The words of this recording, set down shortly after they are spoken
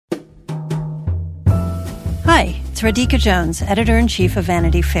it's Radhika Jones, Editor-in-Chief of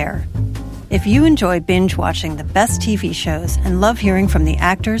Vanity Fair. If you enjoy binge-watching the best TV shows and love hearing from the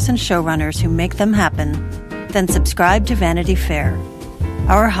actors and showrunners who make them happen, then subscribe to Vanity Fair.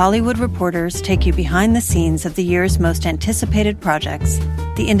 Our Hollywood reporters take you behind the scenes of the year's most anticipated projects,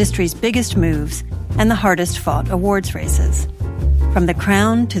 the industry's biggest moves, and the hardest-fought awards races. From The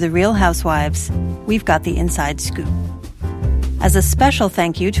Crown to The Real Housewives, we've got the inside scoop. As a special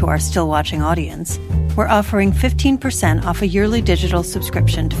thank you to our still-watching audience, we're offering 15% off a yearly digital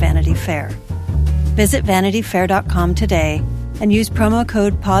subscription to Vanity Fair. Visit vanityfair.com today and use promo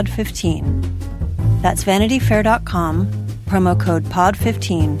code POD15. That's vanityfair.com, promo code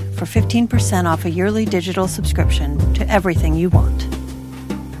POD15 for 15% off a yearly digital subscription to everything you want.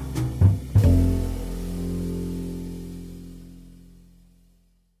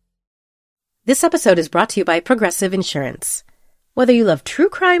 This episode is brought to you by Progressive Insurance. Whether you love true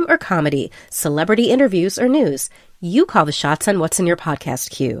crime or comedy, celebrity interviews or news, you call the shots on what's in your podcast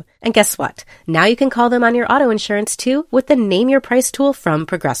queue. And guess what? Now you can call them on your auto insurance too with the Name Your Price tool from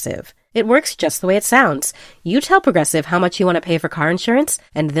Progressive. It works just the way it sounds. You tell Progressive how much you want to pay for car insurance,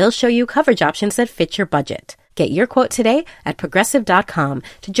 and they'll show you coverage options that fit your budget. Get your quote today at Progressive.com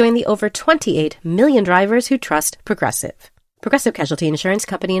to join the over 28 million drivers who trust Progressive. Progressive Casualty Insurance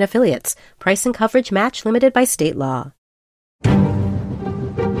Company and Affiliates. Price and coverage match limited by state law.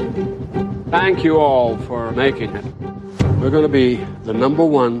 Thank you all for making it. We're going to be the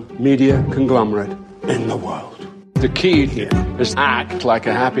 #1 media conglomerate in the world. The key here is act like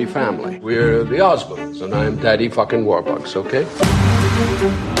a happy family. We're the Osmonds, and I'm Daddy fucking Warbucks, okay?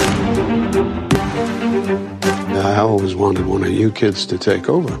 I always wanted one of you kids to take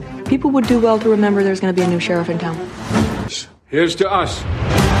over. People would do well to remember there's going to be a new sheriff in town. Here's to us.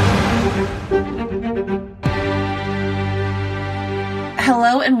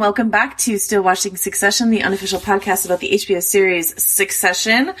 Hello and welcome back to Still Watching Succession, the unofficial podcast about the HBO series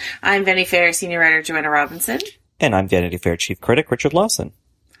Succession. I'm Vanity Fair senior writer Joanna Robinson. And I'm Vanity Fair chief critic Richard Lawson.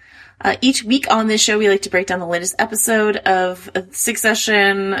 Each week on this show, we like to break down the latest episode of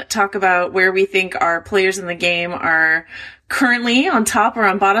Succession, talk about where we think our players in the game are currently on top or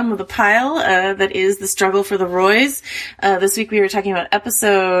on bottom of the pile that is the struggle for the Roys. This week we were talking about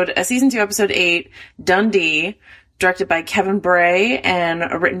season 2, episode 8, Dundee, directed by Kevin Bray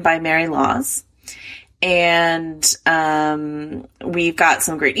and written by Mary Laws. And we've got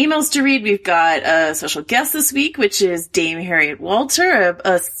some great emails to read. We've got a special guest this week, which is Dame Harriet Walter,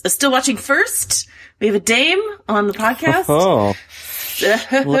 a Still Watching first. We have a dame on the podcast. Oh,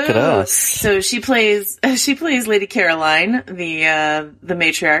 look at us. So she plays Lady Caroline, the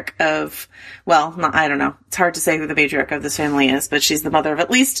matriarch of, well, I don't know. It's hard to say who the matriarch of this family is, but she's the mother of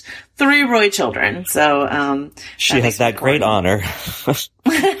at least 3 Roy children. So, she has that great honor.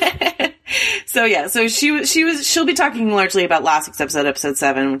 So yeah, so she'll be talking largely about last week's episode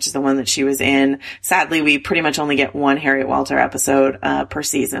 7, which is the one that she was in. Sadly, we pretty much only get one Harriet Walter episode, per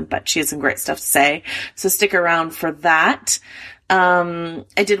season, but she has some great stuff to say. So stick around for that. I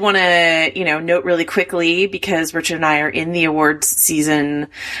did want to, note really quickly, because Richard and I are in the awards season,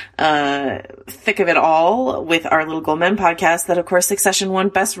 thick of it all with our Little Gold Men podcast, that of course Succession won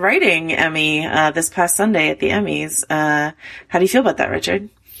Best Writing Emmy, this past Sunday at the Emmys. How do you feel about that, Richard?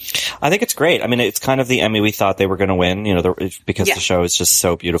 I think it's great. I mean, it's kind of the Emmy we thought they were going to win, because the show is just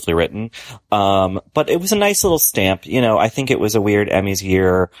so beautifully written. But it was a nice little stamp. I think it was a weird Emmys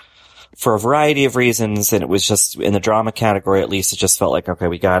year for a variety of reasons. And it was just in the drama category, at least it just felt like, okay,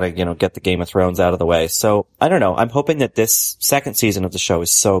 we got to, get the Game of Thrones out of the way. So I don't know. I'm hoping that this second season of the show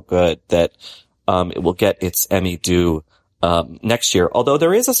is so good that, it will get its Emmy due, next year. Although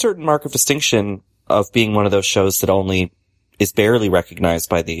there is a certain mark of distinction of being one of those shows that only is barely recognized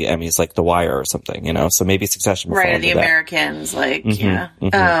by the Emmys, like The Wire or something, so maybe Succession will fall into the that. Americans,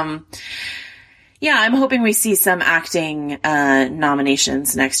 yeah, I'm hoping we see some acting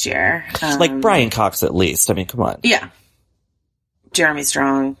nominations next year. Like Brian Cox, at least. I mean, come on. Yeah. Jeremy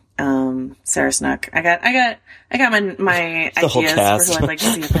Strong, Sarah Snook. I got my ideas for who I'd like to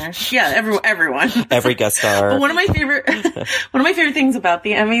see in there. Yeah, everyone. Every guest star. But one of my favorite things about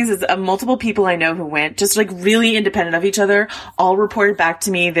the Emmys is multiple people I know who went, just like really independent of each other, all reported back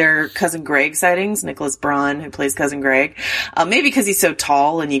to me their Cousin Greg sightings. Nicholas Braun, who plays Cousin Greg. Maybe because he's so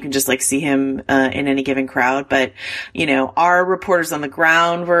tall and you can just like see him in any given crowd. But, our reporters on the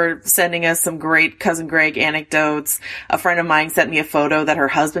ground were sending us some great Cousin Greg anecdotes. A friend of mine sent me a photo that her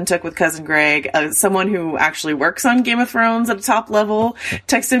husband took with Cousin Greg. Someone who actually works on Game of Thrones at a top level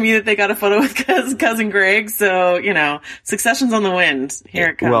texted me that they got a photo with Cousin Greg. So, Succession's on the wind. Here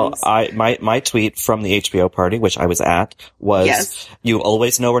it comes. Well, my tweet from the HBO party, which I was at, was, you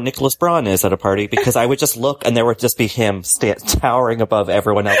always know where Nicholas Braun is at a party, because I would just look and there would just be him towering above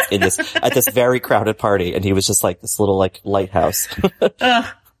everyone else at this very crowded party. And he was just like this little lighthouse.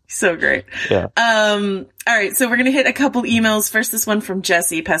 So great. Yeah. All right. So we're going to hit a couple emails. First, this one from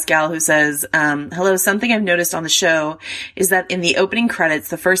Jesse Pascal, who says, hello, something I've noticed on the show is that in the opening credits,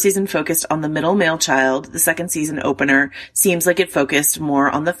 the first season focused on the middle male child. The second season opener seems like it focused more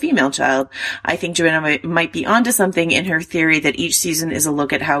on the female child. I think Joanna might be onto something in her theory that each season is a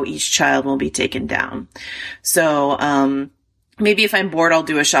look at how each child will be taken down. So, maybe if I'm bored, I'll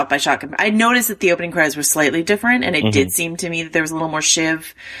do a shot-by-shot. I noticed that the opening credits were slightly different, and it did seem to me that there was a little more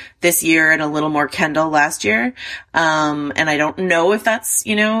this year and a little more Kendall last year. And I don't know if that's,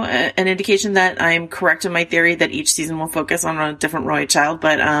 an indication that I'm correct in my theory that each season will focus on a different Roy child.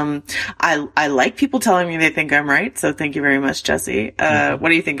 But, I like people telling me they think I'm right. So thank you very much, Jesse. What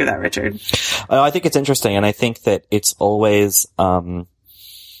do you think of that, Richard? I think it's interesting. And I think that it's always,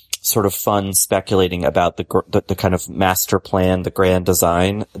 sort of fun speculating about the kind of master plan, the grand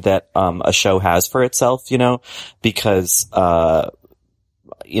design that, a show has for itself, because, I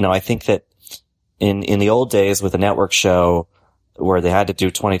think that in the old days with a network show where they had to do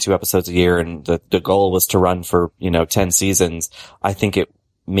 22 episodes a year and the goal was to run for, 10 seasons, I think it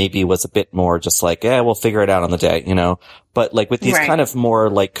maybe was a bit more just like, we'll figure it out on the day, but like with these kind of more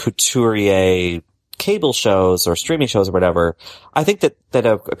like couturier cable shows or streaming shows or whatever, I think that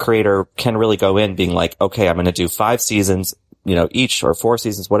a creator can really go in being like, okay, I'm going to do 5 seasons, each, or 4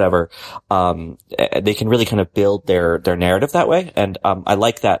 seasons, whatever. They can really kind of build their narrative that way. And, I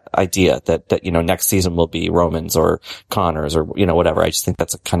like that idea that, next season will be Romans or Connors or, whatever. I just think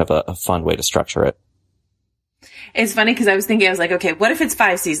that's a kind of a fun way to structure it. It's funny because I was like, okay, what if it's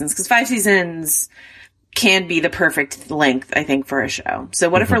 5 seasons? Because 5 seasons can be the perfect length, I think, for a show. So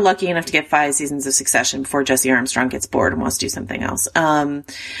what if we're lucky enough to get 5 seasons of Succession before Jesse Armstrong gets bored and wants to do something else?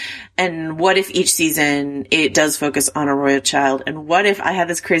 And what if each season it does focus on a royal child? And what if I had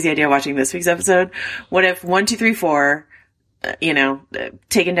this crazy idea watching this week's episode? What if 1, 2, 3, 4,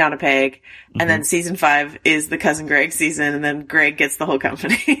 taken down a peg, and then season 5 is the Cousin Greg season, and then Greg gets the whole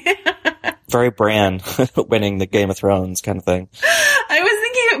company? Very Bran winning the Game of Thrones kind of thing. I was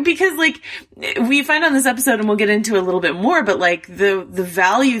thinking, because we find on this episode, and we'll get into a little bit more, but the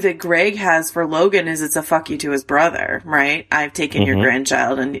value that Greg has for Logan is it's a fuck you to his brother, right? I've taken your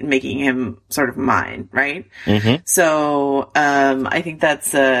grandchild and making him sort of mine, right? So, I think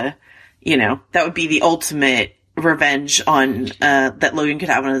that's, that would be the ultimate revenge on, that Logan could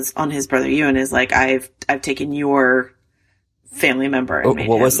have on his brother Ewan, is like, I've taken your family member. And made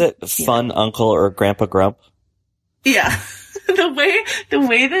what him, was it? Fun Uncle or Grandpa Grump? Yeah. The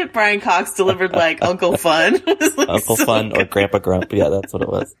way that Brian Cox delivered Uncle Fun was Uncle so Fun good. Or Grandpa Grump. Yeah, that's what it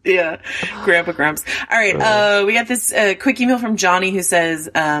was. Yeah. Grandpa Grumps. All right. We got this quick email from Johnny who says,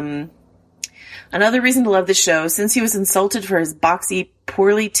 another reason to love the show, since he was insulted for his boxy,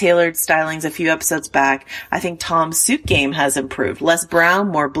 poorly tailored stylings a few episodes back, I think Tom's suit game has improved. Less brown,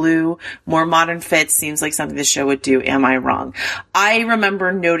 more blue, more modern fits. Seems like something the show would do. Am I wrong? I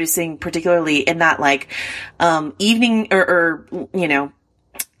remember noticing, particularly in that evening or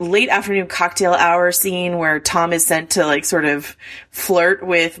late afternoon cocktail hour scene where Tom is sent to sort of flirt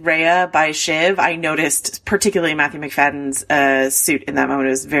with Rhea by Shiv. I noticed particularly Matthew McFadden's suit in that moment. It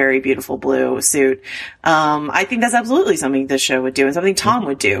was very beautiful blue suit. I think that's absolutely something this show would do, and something Tom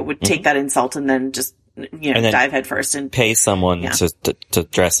would do, would take that insult and then just dive head first and pay someone to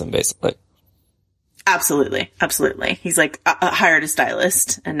dress him, basically. Absolutely. Absolutely. He's hired a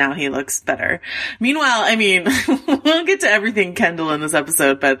stylist and now he looks better. Meanwhile, we'll get to everything Kendall in this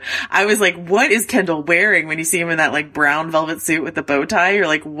episode, but I was like, what is Kendall wearing when you see him in that brown velvet suit with the bow tie? You're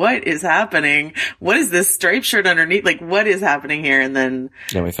like, what is happening? What is this striped shirt underneath? What is happening here? And then,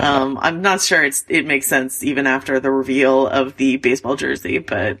 we found out. I'm not sure it makes sense even after the reveal of the baseball jersey,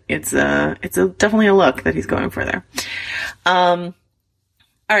 but it's definitely a look that he's going for there.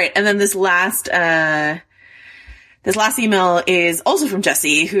 All right, and then this last email is also from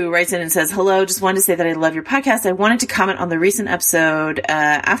Jesse, who writes in and says, hello, just wanted to say that I love your podcast. I wanted to comment on the recent episode.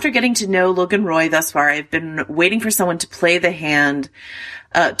 After getting to know Logan Roy thus far, I've been waiting for someone to play the hand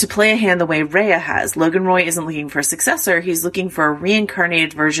to play a hand the way Rhea has. Logan Roy isn't looking for a successor. He's looking for a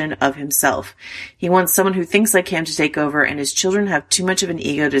reincarnated version of himself. He wants someone who thinks like him to take over, and his children have too much of an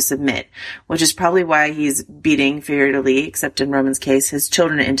ego to submit, which is probably why he's beating, figuratively, except in Roman's case, his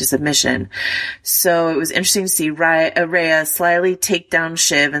children into submission. So it was interesting to see Rhea slyly take down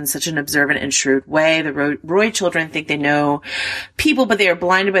Shiv in such an observant and shrewd way. The Roy children think they know people, but they are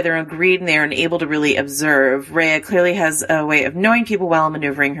blinded by their own greed, and they are unable to really observe. Rhea clearly has a way of knowing people well and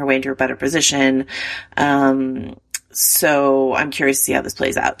maneuvering her way into a better position. So I'm curious to see how this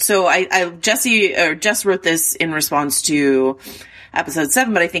plays out. So Jess wrote this in response to episode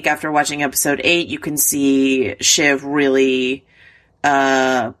 7, but I think after watching episode 8, you can see Shiv really,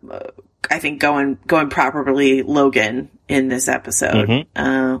 I think going properly Logan in this episode,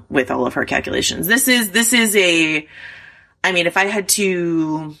 with all of her calculations. This is I mean, if I had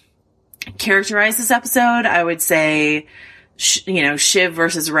to characterize this episode, I would say, Shiv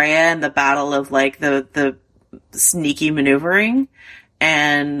versus Rhea and the battle of like the sneaky maneuvering.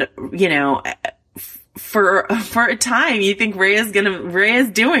 And, for a time, you think Rhea's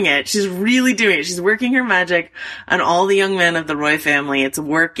doing it. She's really doing it. She's working her magic on all the young men of the Roy family. It's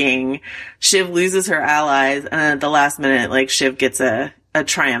working. Shiv loses her allies. And at the last minute, like, Shiv gets a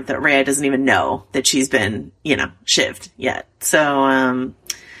triumph that Rhea doesn't even know that she's been, shivved yet. So,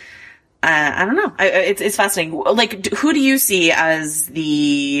 I don't know. It's fascinating. Like, who do you see as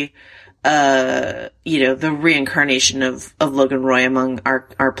the reincarnation of Logan Roy among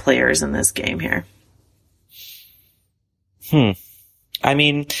our players in this game here? I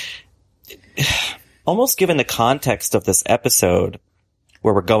mean, almost given the context of this episode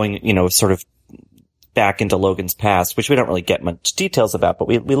where we're going, sort of back into Logan's past, which we don't really get much details about, but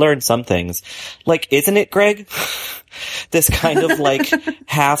we learned some things. Like, isn't it, Greg? This kind of like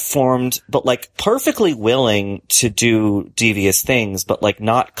half-formed, but like perfectly willing to do devious things, but like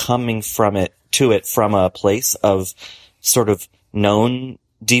not coming from it from a place of sort of known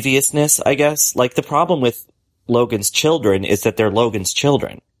deviousness, I guess. Like, the problem with Logan's children is that they're Logan's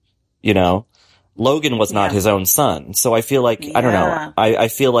children, Logan was not his own son. So I feel like, I don't know, I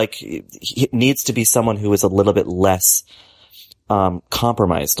feel like he needs to be someone who is a little bit less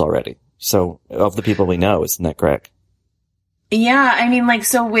compromised already. So of the people we know, isn't that correct? Yeah, I mean, like,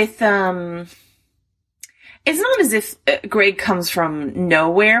 so with, it's not as if Greg comes from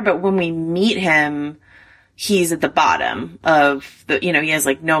nowhere, but when we meet him, he's at the bottom of the, he has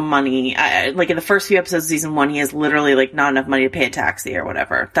like no money. Like in the first few episodes of season 1, he has literally like not enough money to pay a taxi or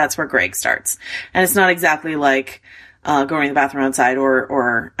whatever. That's where Greg starts. And it's not exactly like, going to the bathroom outside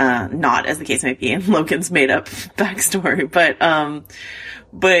or not, as the case might be in Logan's made up backstory.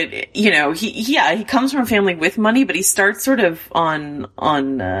 But he comes from a family with money, but he starts sort of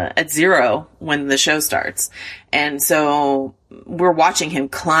at zero when the show starts. And so we're watching him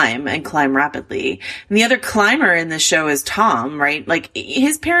climb rapidly. And the other climber in this show is Tom, right? Like,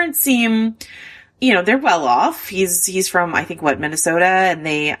 his parents seem, they're well off. He's from, I think, Minnesota, and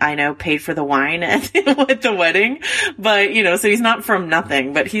I know, paid for the wine at the wedding. But, so he's not from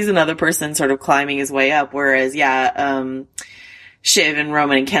nothing, but he's another person sort of climbing his way up. Whereas, Shiv and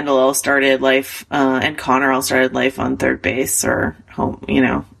Roman and Kendall all started life, and Connor all started life on third base or home,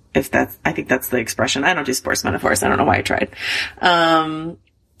 I think that's the expression. I don't do sports metaphors. I don't know why I tried.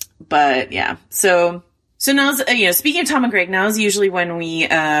 But yeah. So now's, speaking of Tom and Greg, now is usually when we,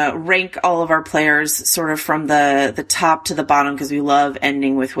 rank all of our players sort of from the top to the bottom, because we love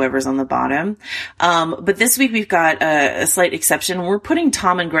ending with whoever's on the bottom. But this week we've got a slight exception. We're putting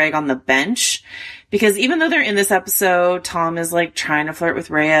Tom and Greg on the bench. Because even though they're in this episode, Tom is like trying to flirt with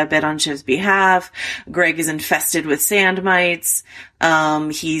Rhea a bit on Shiv's behalf. Greg is infested with sand mites.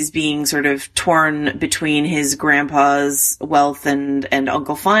 He's being sort of torn between his grandpa's wealth and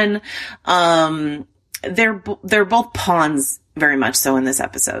Uncle Fun. They're both pawns very much so in this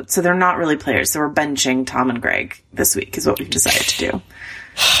episode. So they're not really players. So we're benching Tom and Greg this week is what we've decided to do.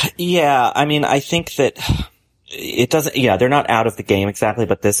 Yeah. I mean, I think that it doesn't, they're not out of the game exactly,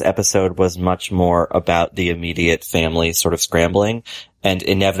 but this episode was much more about the immediate family sort of scrambling. And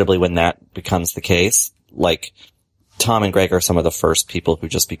inevitably when that becomes the case, like, Tom and Greg are some of the first people who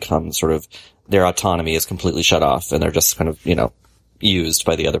just become sort of, their autonomy is completely shut off and they're just kind of, used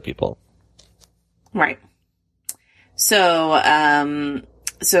by the other people. Right. So on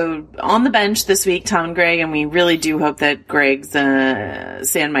the bench this week, Tom and Greg, and we really do hope that Greg's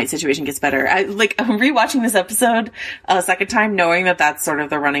sand mite situation gets better. I'm rewatching this episode a second time, knowing that that's sort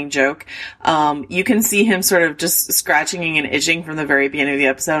of the running joke. You can see him sort of just scratching and itching from the very beginning of the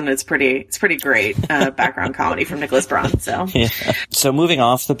episode, and it's pretty great background comedy from Nicholas Braun. So yeah. So moving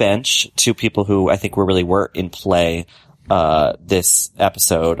off the bench to people who I think were in play. this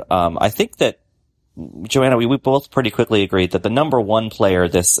episode. I think that, Joanna, we both pretty quickly agreed that the number one player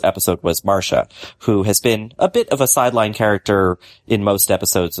this episode was Marcia, who has been a bit of a sideline character in most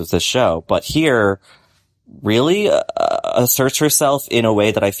episodes of this show, but here really asserts herself in a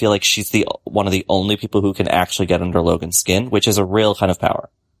way that I feel like she's one of the only people who can actually get under Logan's skin, which is a real kind of power.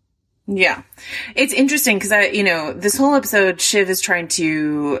 Yeah. It's interesting because this whole episode, Shiv is trying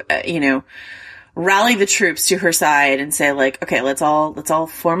to, rally the troops to her side and say like, okay, let's all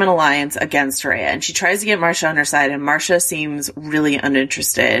form an alliance against Rhea. And she tries to get Marcia on her side, and Marcia seems really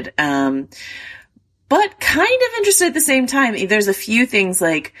uninterested. But kind of interested at the same time. There's a few things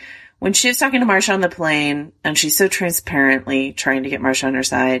like when Shiv's talking to Marcia on the plane, and she's so transparently trying to get Marcia on her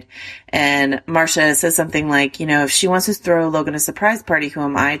side, and Marcia says something like, if she wants to throw Logan a surprise party, who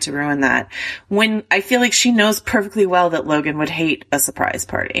am I to ruin that? When I feel like she knows perfectly well that Logan would hate a surprise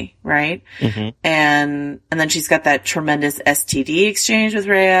party, right? Mm-hmm. And then she's got that tremendous STD exchange with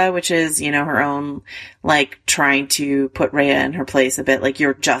Rhea, which is, her own, like, trying to put Rhea in her place a bit, like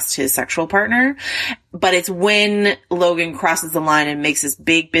you're just his sexual partner. But it's when Logan crosses the line and makes this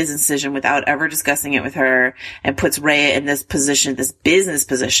big business decision without ever discussing it with her and puts Rhea in this position, this business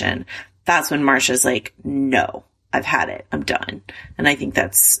position. That's when Marcia's like, no, I've had it. I'm done. And I think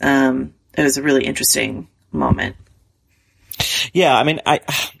that's, it was a really interesting moment. Yeah. I mean, I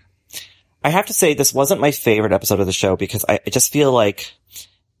have to say this wasn't my favorite episode of the show because I just feel like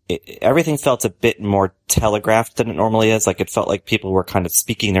everything felt a bit more telegraphed than it normally is. Like it felt like people were kind of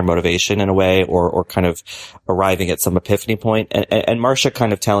speaking their motivation in a way or kind of arriving at some epiphany point. And Marcia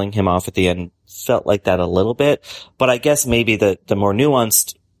kind of telling him off at the end felt like that a little bit. But I guess maybe the more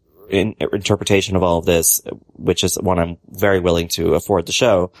nuanced interpretation of all of this, which is one I'm very willing to afford the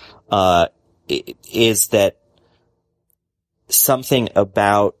show, is that something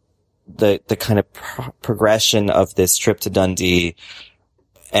about the kind of progression of this trip to Dundee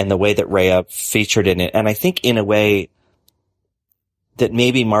and the way that Rhea featured in it. And I think in a way that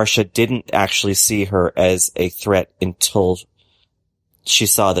maybe Marcia didn't actually see her as a threat until she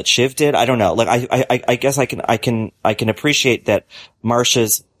saw that Shiv did. I don't know. Like, I guess I can appreciate that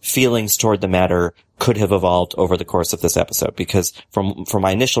Marcia's feelings toward the matter could have evolved over the course of this episode, because from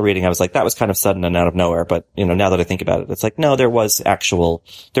my initial reading, I was like, that was kind of sudden and out of nowhere. But, now that I think about it, it's like, no, there was a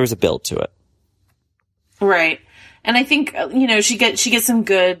build to it. Right. And I think, she gets some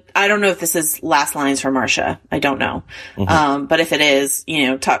good, I don't know if this is last lines for Marcia. I don't know. Mm-hmm. But if it is,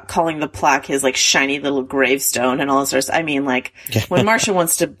 calling the plaque his like shiny little gravestone and all this sort of stuff. I mean, like when Marcia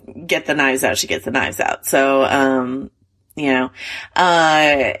wants to get the knives out, she gets the knives out. So,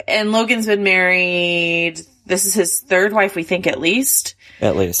 and Logan's been married. This is his third wife, we think, at least.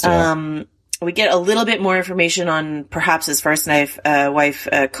 At least, yeah. We get a little bit more information on perhaps his first wife,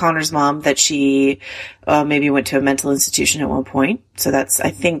 Connor's mom, that she maybe went to a mental institution at one point. So that's,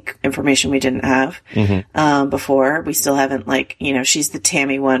 I think, information we didn't have before. We still haven't, she's the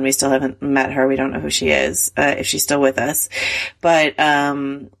Tammy one. We still haven't met her. We don't know who she is, if she's still with us. But,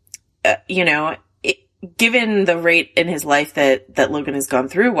 given the rate in his life that Logan has gone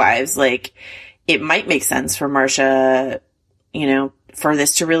through wives, like, it might make sense for Marcia, for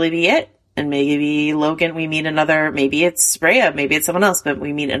this to really be it. And maybe Logan, we meet another, maybe it's Rhea, maybe it's someone else, but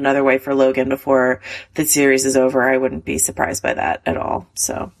we meet another wife for Logan before the series is over. I wouldn't be surprised by that at all.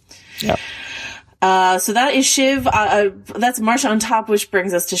 So, yeah. So that is Shiv. That's Marcia on top, which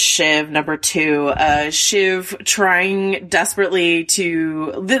brings us to Shiv, number 2. Shiv trying desperately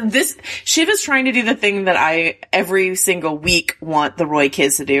Shiv is trying to do the thing that I every single week want the Roy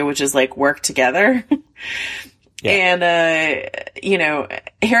kids to do, which is like work together. Yeah. And,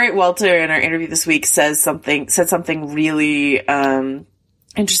 Harriet Walter in our interview this week said something really,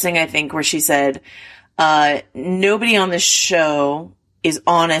 interesting, I think, where she said, nobody on this show is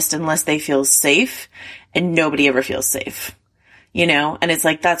honest unless they feel safe, and nobody ever feels safe, and it's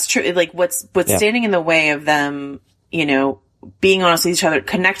like, that's true. Like what's standing in the way of them, being honest with each other,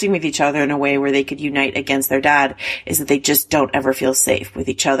 connecting with each other in a way where they could unite against their dad, is that they just don't ever feel safe with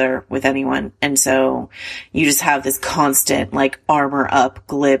each other, with anyone. And so you just have this constant, like, armor up,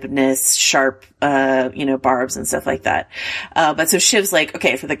 glibness, sharp, barbs and stuff like that. But so Shiv's like,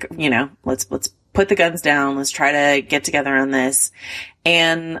 okay, let's put the guns down. Let's try to get together on this.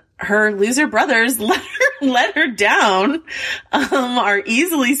 And her loser brothers let her down, are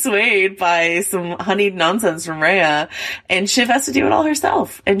easily swayed by some honeyed nonsense from Rhea, and Shiv has to do it all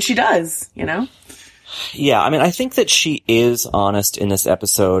herself. And she does, Yeah. I mean, I think that she is honest in this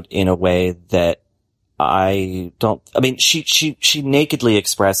episode in a way that she nakedly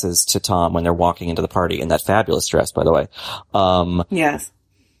expresses to Tom when they're walking into the party in that fabulous dress, by the way. Yes.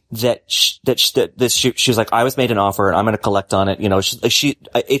 she was like, I was made an offer and I'm going to collect on it. You know,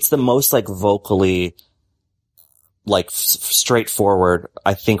 it's the most like vocally, like straightforward.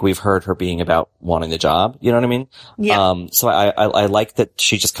 I think we've heard her being about wanting the job. You know what I mean? Yeah. So I like that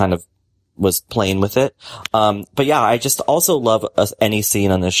she just kind of was playing with it. But yeah, I just also love any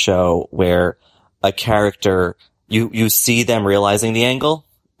scene on this show where a character, you see them realizing the angle,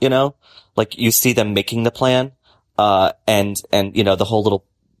 you know, like you see them making the plan, and, you know, the whole little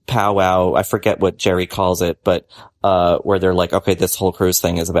powwow, I forget what Jerry calls it, but, where they're like, okay, this whole cruise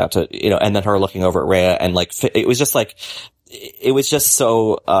thing is about to, you know, and then her looking over at Rhea and like, it was just like, it was just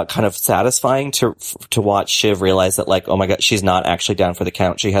so, kind of satisfying to watch Shiv realize that like, oh my God, she's not actually down for the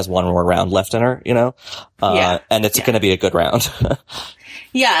count. She has one more round left in her, you know? And it's going to be a good round.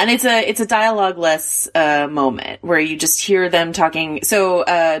 Yeah, and it's a dialogue-less moment where you just hear them talking. So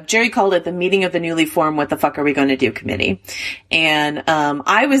Jerry called it the meeting of the newly formed "What the fuck are we going to do" committee, and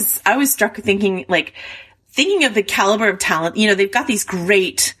I was struck thinking of the caliber of talent. You know, they've got these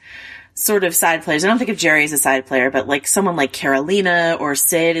great sort of side players. I don't think of Jerry as a side player, but like someone like Carolina or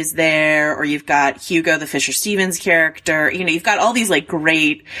Sid is there, or you've got Hugo, the Fisher Stevens character. You know, you've got all these like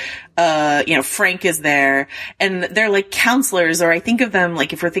great, you know, Frank is there, and they're like counselors, or I think of them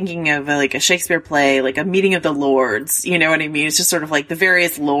like if we're thinking of like a Shakespeare play, like a meeting of the lords, you know what I mean? It's just sort of like the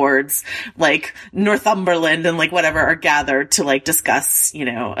various lords, like Northumberland and like whatever, are gathered to like discuss, you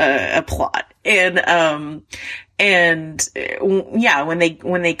know, a plot. And yeah, when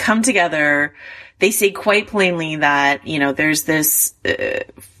they come together, they say quite plainly that, you know, there's this,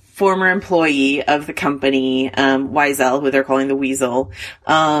 former employee of the company, Wiesel, who they're calling the Weasel,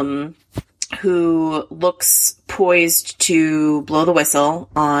 who looks poised to blow the whistle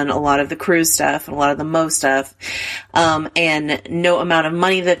on a lot of the cruise stuff and a lot of the Mo stuff. And no amount of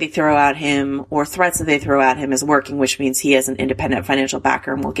money that they throw at him or threats that they throw at him is working, which means he has an independent financial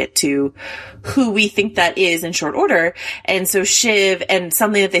backer, and we'll get to who we think that is in short order. And so Shiv, and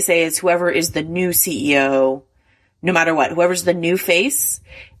something that they say is whoever is the new CEO, no matter what, whoever's the new face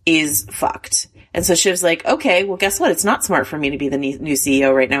is fucked. And so Shiv's like, okay, well, guess what? It's not smart for me to be the new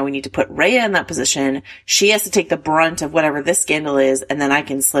CEO right now. We need to put Rhea in that position. She has to take the brunt of whatever this scandal is, and then I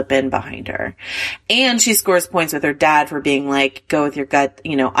can slip in behind her. And she scores points with her dad for being like, go with your gut.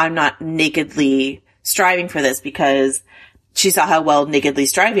 You know, I'm not nakedly striving for this, because she saw how well nakedly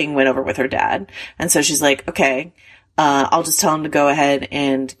striving went over with her dad. And so she's like, okay, I'll just tell him to go ahead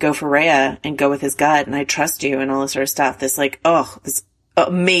and go for Rhea and go with his gut, and I trust you, and all this sort of stuff. This like, this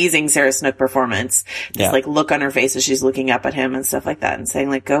amazing Sarah Snook performance. This like look on her face as she's looking up at him and stuff like that, and saying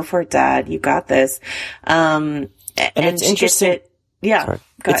like, go for it, Dad, you got this. And it's interesting.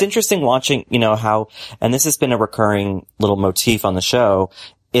 It's interesting watching, you know, how, and this has been a recurring little motif on the show,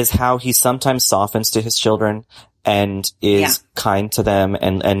 is how he sometimes softens to his children and is kind to them,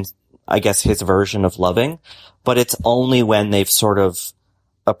 and I guess his version of loving, but it's only when they've sort of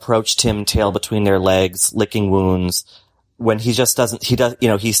approached him tail between their legs, licking wounds, when he just doesn't, you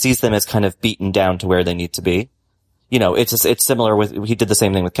know, he sees them as kind of beaten down to where they need to be. You know, it's similar with, he did the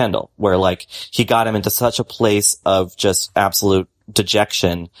same thing with Kendall, where like he got him into such a place of just absolute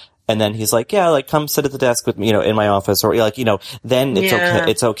dejection. And then he's like, yeah, like come sit at the desk with me, you know, in my office, or like, you know, then it's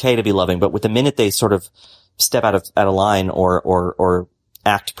okay. It's okay to be loving. But with the minute they sort of step out of line or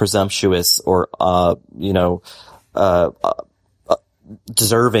act presumptuous or, you know,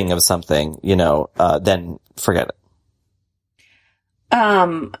 deserving of something, you know, then forget it.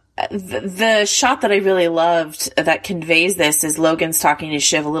 The shot that I really loved that conveys this is Logan's talking to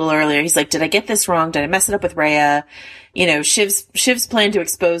Shiv a little earlier. He's like, did I get this wrong? Did I mess it up with Rhea? You know, Shiv's plan to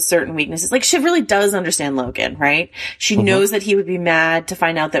expose certain weaknesses. Like, Shiv really does understand Logan, right? She knows that he would be mad to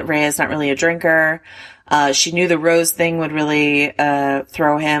find out that Rhea's not really a drinker. She knew the Rose thing would really,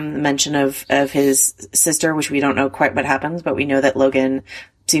 throw him. The mention of his sister, which we don't know quite what happens, but we know that Logan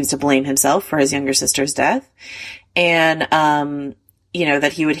seems to blame himself for his younger sister's death. And, you know,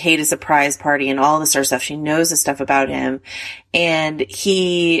 that he would hate a surprise party and all this sort of stuff. She knows this stuff about him. And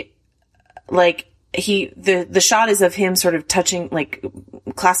the shot is of him sort of touching, like,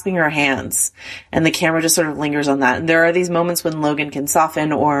 clasping her hands, and the camera just sort of lingers on that. And there are these moments when Logan can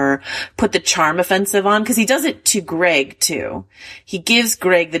soften or put the charm offensive on, because he does it to Greg, too. He gives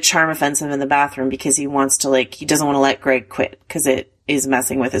Greg the charm offensive in the bathroom because he wants to, like, he doesn't want to let Greg quit, because it is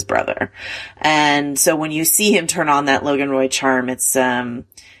messing with his brother. And so when you see him turn on that Logan Roy charm, it's a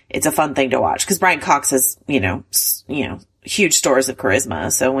fun thing to watch, because Brian Cox has, you know, huge stores of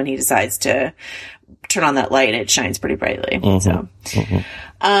charisma. So when he decides to turn on that light, it shines pretty brightly. So,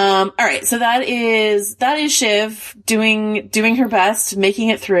 all right. So that is Shiv doing her best, making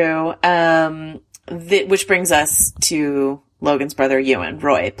it through, which brings us to Logan's brother Ewan,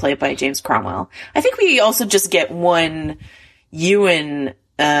 Roy, played by James Cromwell. I think we also just get one Ewan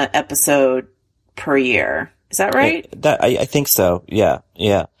episode per year. Is that right? I think so. Yeah.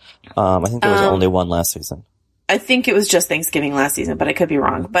 I think there was only one last season. I think it was just Thanksgiving last season, but I could be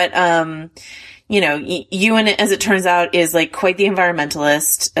wrong. But, Ewan, as it turns out, is like quite the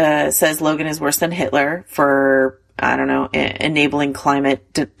environmentalist, says Logan is worse than Hitler for, I don't know, enabling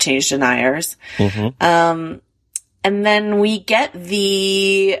climate change deniers. Mm-hmm. And then we get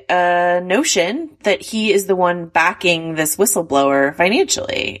the notion that he is the one backing this whistleblower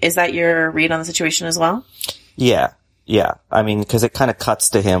financially. Is that your read on the situation as well? Yeah. I mean, because it kind of cuts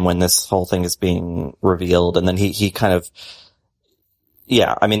to him when this whole thing is being revealed, and then he kind of,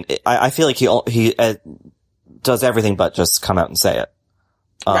 yeah. I mean, I feel like he does everything but just come out and say it.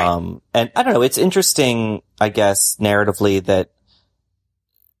 Right. And I don't know. It's interesting, I guess, narratively that.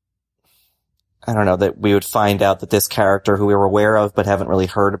 I don't know, that we would find out that this character who we were aware of but haven't really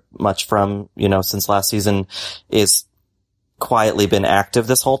heard much from, since last season is quietly been active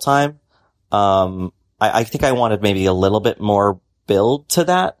this whole time. I think I wanted maybe a little bit more build to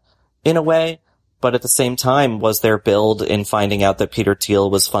that in a way, but at the same time, was there build in finding out that Peter Thiel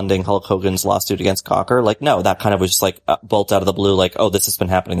was funding Hulk Hogan's lawsuit against Gawker? Like, no, that kind of was just like bolt out of the blue, like, oh, this has been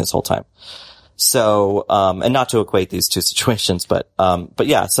happening this whole time. So, and not to equate these two situations, but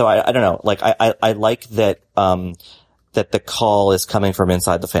yeah, so I don't know, like, I like that, that the call is coming from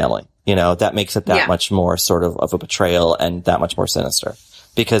inside the family, that makes it that much more sort of a betrayal and that much more sinister,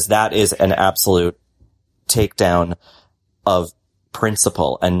 because that is an absolute takedown of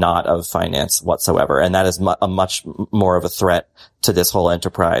principle and not of finance whatsoever. And that is a much more of a threat to this whole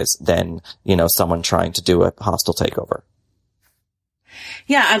enterprise than, someone trying to do a hostile takeover.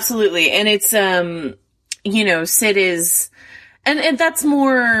 Yeah, absolutely. And it's, Sid is, and that's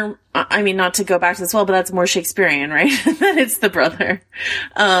more, I mean, not to go back to this well, but that's more Shakespearean, right? That it's the brother.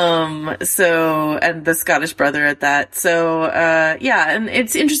 And the Scottish brother at that. So, and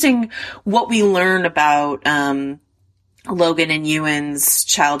it's interesting what we learn about, Logan and Ewan's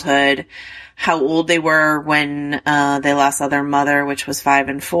childhood, how old they were when, they last saw their mother, which was 5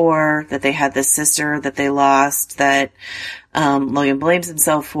 and 4, that they had this sister that they lost, that, Logan blames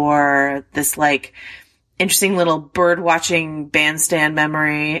himself for, this like interesting little bird watching bandstand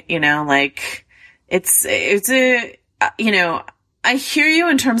memory, like it's a, I hear you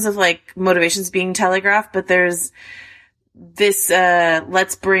in terms of like motivations being telegraphed, but there's this,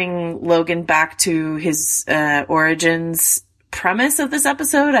 let's bring Logan back to his, origins premise of this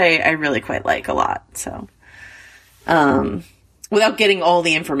episode. I really quite like a lot. So, without getting all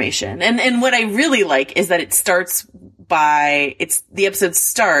the information. And what I really like is that it starts the episode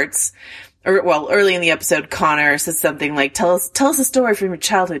starts, early in the episode, Connor says something like, tell us a story from your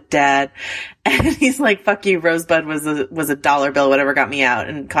childhood, Dad. And he's like, fuck you, Rosebud was a dollar bill, whatever got me out.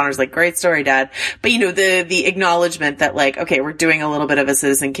 And Connor's like, great story, Dad. But the acknowledgement that like, okay, we're doing a little bit of a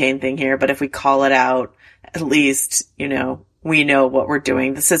Citizen Kane thing here, but if we call it out, at least, we know what we're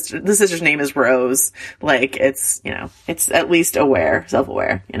doing. The sister's name is Rose. Like, it's at least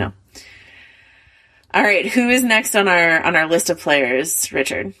self-aware, All right. Who is next on our list of players,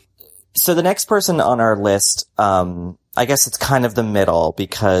 Richard? So the next person on our list, I guess it's kind of the middle,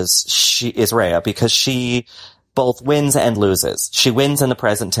 because she is Rhea, because she both wins and loses. She wins in the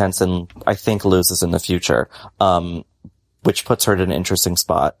present tense and I think loses in the future, which puts her in an interesting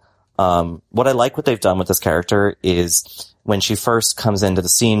spot. What I like what they've done with this character is when she first comes into the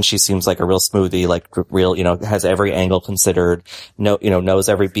scene, she seems like a real smoothie, like real, has every angle considered, knows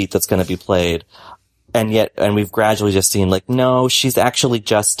every beat that's going to be played. And we've gradually just seen like, no, she's actually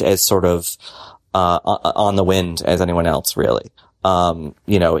just as sort of, on the wind as anyone else, really.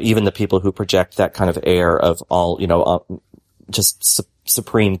 Even the people who project that kind of air of all, just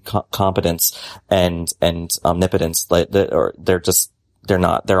supreme competence and omnipotence,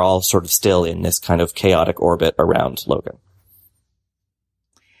 they're all sort of still in this kind of chaotic orbit around Logan.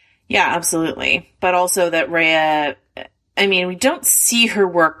 Yeah, absolutely. But also that Rhea, I mean, we don't see her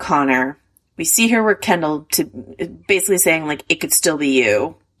work Connor. We see her work Kendall, to basically saying like, it could still be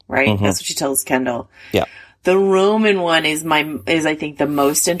you, right? Mm-hmm. That's what she tells Kendall. Yeah. The Roman one is I think the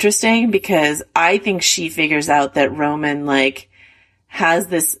most interesting, because I think she figures out that Roman like has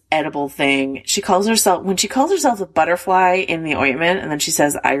this edible thing. When she calls herself a butterfly in the ointment, and then she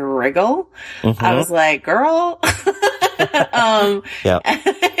says, I wriggle. Mm-hmm. I was like, girl. Yeah.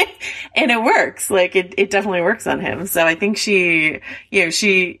 And it works. Like, it definitely works on him. So I think she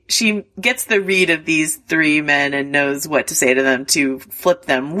gets the read of these 3 men and knows what to say to them to flip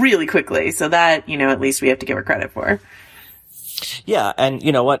them really quickly. So that, at least we have to give her credit for. Yeah. And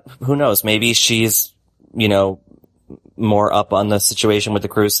you know what? Who knows? Maybe she's, more up on the situation with the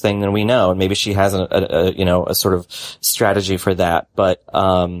cruise thing than we know. And maybe she has a sort of strategy for that. But,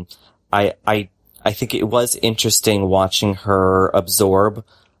 I think it was interesting watching her absorb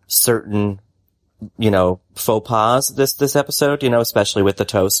certain, faux pas this episode, especially with the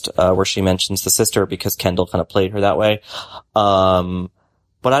toast, where she mentions the sister because Kendall kind of played her that way.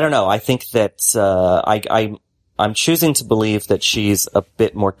 But I don't know. I think that, I'm choosing to believe that she's a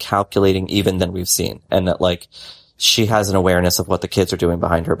bit more calculating even than we've seen, and that like she has an awareness of what the kids are doing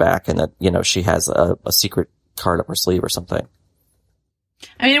behind her back, and that, she has a secret card up her sleeve or something.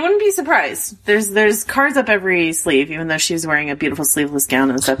 I mean, I wouldn't be surprised. There's cards up every sleeve, even though she's wearing a beautiful sleeveless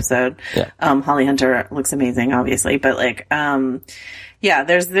gown in this episode. Yeah. Holly Hunter looks amazing, obviously, but like,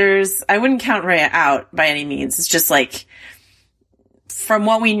 there's, I wouldn't count Rhea out by any means. It's just like, from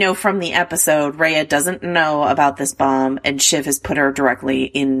what we know from the episode, Rhea doesn't know about this bomb, and Shiv has put her directly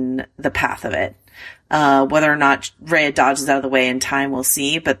in the path of it. Whether or not Rhea dodges out of the way in time, we'll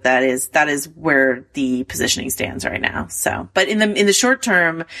see, but that is where the positioning stands right now. So, but in the short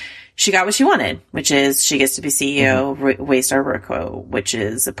term, she got what she wanted, which is she gets to be CEO, Waystar Royco, which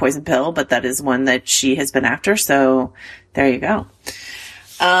is a poison pill, but that is one that she has been after. So there you go.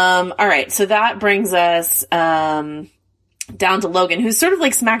 All right. So that brings us, down to Logan, who's sort of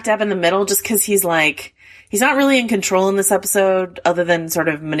like smack dab in the middle, just cause he's not really in control in this episode other than sort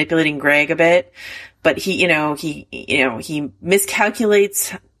of manipulating Greg a bit. But he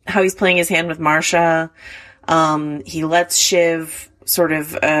miscalculates how he's playing his hand with Marcia. He lets Shiv sort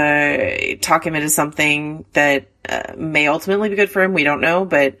of, talk him into something that, may ultimately be good for him. We don't know,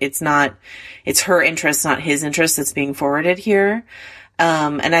 but it's her interest, not his interest that's being forwarded here.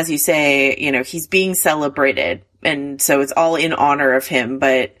 And as you say, he's being celebrated. And so it's all in honor of him,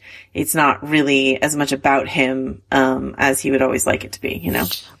 but it's not really as much about him, as he would always like it to be,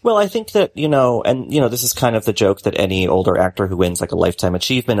 Well, I think that, this is kind of the joke that any older actor who wins like a Lifetime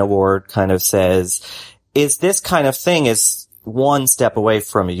Achievement Award kind of says, is this kind of thing is one step away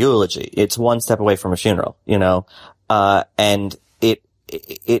from a eulogy. It's one step away from a funeral, and it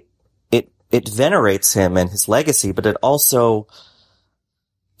venerates him and his legacy, but it also,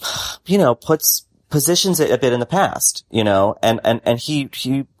 positions it a bit in the past, and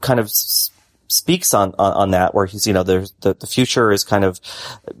he kind of speaks on that, where he's, there's the future is kind of,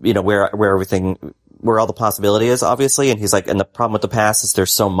 where all the possibility is, obviously. And he's like, and the problem with the past is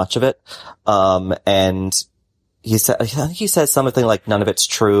there's so much of it. And he says something like none of it's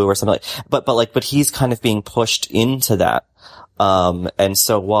true or something but he's kind of being pushed into that. And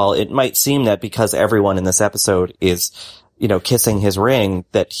so while it might seem that because everyone in this episode is, kissing his ring,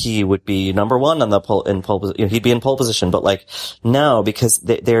 that he would be number one on the he'd be in pole position, but like, no, because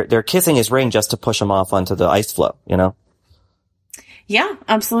they're kissing his ring just to push him off onto the ice floe, Yeah,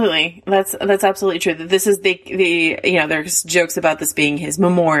 absolutely. That's absolutely true. This is there's jokes about this being his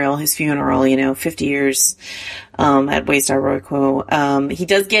memorial, his funeral, 50 years, at Waystar Royco. He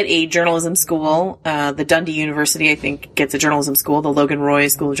does get a journalism school. The Dundee University, I think, gets a journalism school, the Logan Roy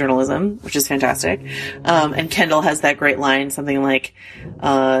School of Journalism, which is fantastic. And Kendall has that great line, something like,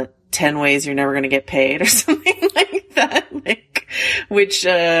 10 ways you're never going to get paid or something like that. Which,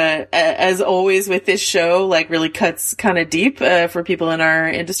 as always with this show, really cuts kind of deep, for people in our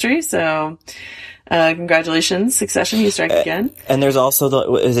industry. So, congratulations, Succession, you strike again. And there's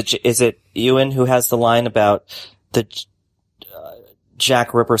also is it Ewan who has the line about the,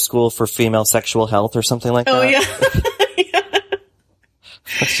 Jack Ripper School for Female Sexual Health or something like that? Oh, yeah. Yeah.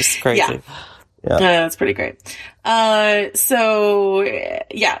 That's just crazy. Yeah. Yeah. That's pretty great. So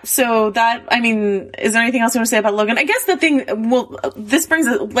that, is there anything else you want to say about Logan? I guess the thing, this brings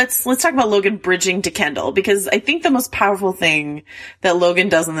it, let's talk about Logan bridging to Kendall, because I think the most powerful thing that Logan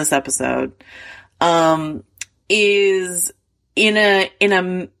does in this episode, is in a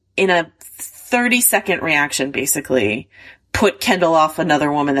 30-second reaction, basically, put Kendall off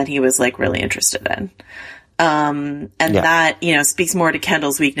another woman that he was really interested in. That, speaks more to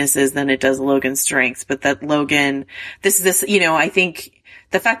Kendall's weaknesses than it does Logan's strengths, but that Logan, I think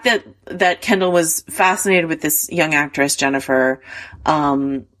the fact that Kendall was fascinated with this young actress, Jennifer,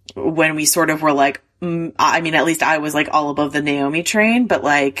 when we sort of were at least I was all above the Naomi train, but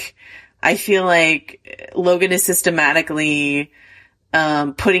I feel like Logan is systematically,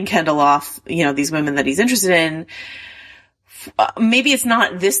 putting Kendall off, these women that he's interested in. Maybe it's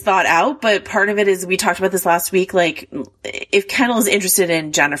not this thought out, but part of it is, we talked about this last week, if Kendall is interested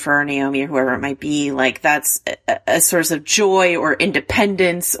in Jennifer or Naomi or whoever it might be, that's a source of joy or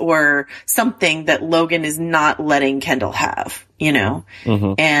independence or something that Logan is not letting Kendall have,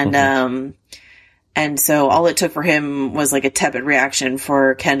 Mm-hmm. And, And so all it took for him was like a tepid reaction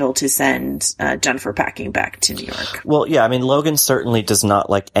for Kendall to send Jennifer packing back to New York. Well, yeah, I mean, Logan certainly does not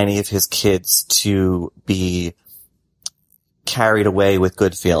like any of his kids to be carried away with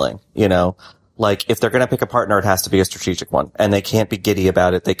good feeling, you know? Like, if they're going to pick a partner, it has to be a strategic one. And they can't be giddy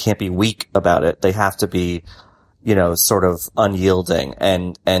about it. They can't be weak about it. They have to be, you know, sort of unyielding.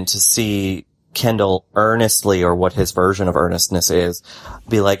 And to see Kendall earnestly, or what his version of earnestness is,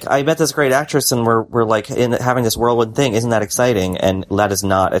 be like, I met this great actress and we're like having this whirlwind thing. Isn't that exciting? And that is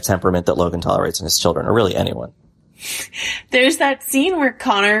not a temperament that Logan tolerates in his children, or really anyone. There's that scene where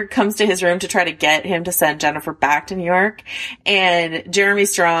Connor comes to his room to try to get him to send Jennifer back to New York, and Jeremy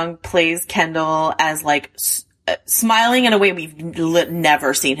Strong plays Kendall as like smiling in a way we've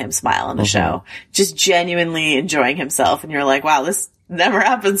never seen him smile on the show. Just genuinely enjoying himself. And you're like, wow, this never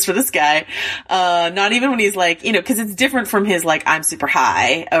happens for this guy. Not even when he's like, you know, cause it's different from his like, I'm super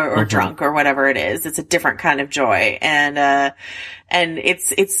high or drunk or whatever it is. It's a different kind of joy. And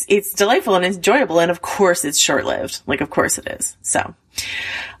it's delightful and enjoyable. And of course it's short-lived. Like, of course it is. So,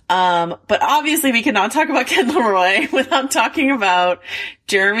 but obviously we cannot talk about Kendall Roy without talking about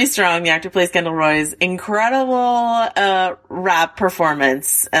Jeremy Strong, the actor who plays Kendall Roy's incredible, rap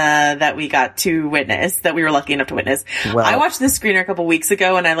performance, that we got to witness, that we were lucky enough to witness. Well, I watched this screener a couple weeks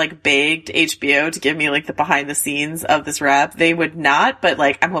ago and I like begged HBO to give me like the behind the scenes of this rap. They would not, but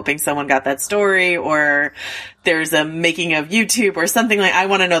like I'm hoping someone got that story, or there's a making of YouTube or something. Like, I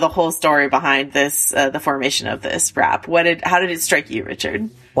want to know the whole story behind this, the formation of this rap. How did it strike you, Richard?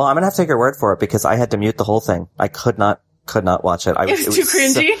 Well, I'm going to have to take your word for it, because I had to mute the whole thing. I could not watch it. It was too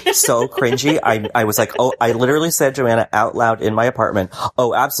cringy. So cringy. I was like, oh, I literally said, Joanna, out loud in my apartment,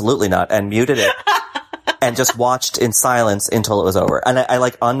 oh, absolutely not, and muted it. And just watched in silence until it was over. And I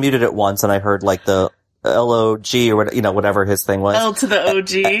like unmuted it once, and I heard like the LOG or what, you know, whatever his thing was. L to the OG.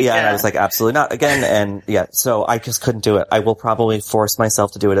 Yeah. And I was like, absolutely not again. And yeah, so I just couldn't do it. I will probably force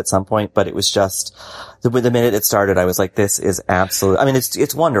myself to do it at some point, but it was just the minute it started, I was like, this is absolute. I mean,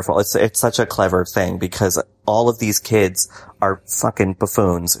 it's wonderful. It's such a clever thing, because all of these kids are fucking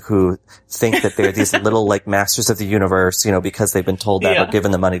buffoons who think that they're these little like masters of the universe, you know, because they've been told that or given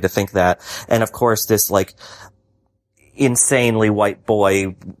the money to think that. And of course, this like insanely white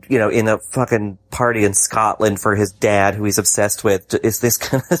boy, you know, in a fucking party in Scotland for his dad who he's obsessed with, is this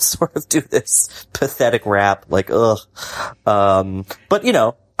gonna sort of do this pathetic rap? Like, ugh. But you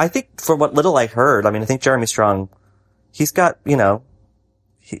know, I think from what little I heard, I mean, I think Jeremy Strong, he's got, you know,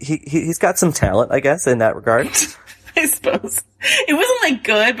 he's got some talent, I guess, in that regard. I suppose. It wasn't like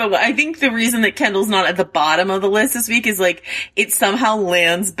good, but I think the reason that Kendall's not at the bottom of the list this week is like, it somehow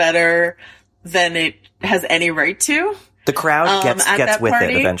lands better than it has any right to. The crowd gets with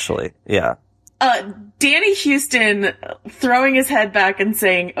it eventually. Yeah. Danny Houston throwing his head back and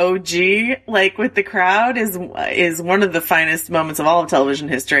saying OG, like with the crowd, is one of the finest moments of all of television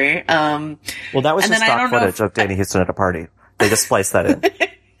history. Well, that was just stock footage of Danny Houston at a party. They just spliced that in.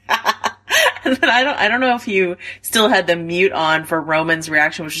 And then I don't know if you still had the mute on for Roman's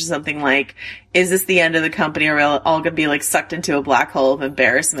reaction, which is something like, is this the end of the company, or are we all gonna be like sucked into a black hole of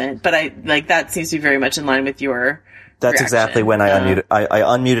embarrassment? But that seems to be very much in line with your That's reaction. Exactly when I unmuted. I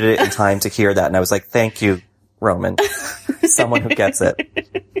unmuted it in time to hear that, and I was like, thank you, Roman. Someone who gets it.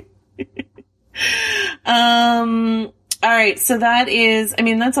 All right, so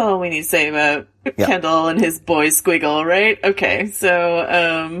that's all we need to say about Kendall and his boy Squiggle, right? Okay,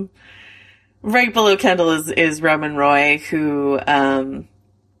 so, right below Kendall is Roman Roy, who,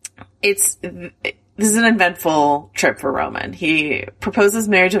 this is an eventful trip for Roman. He proposes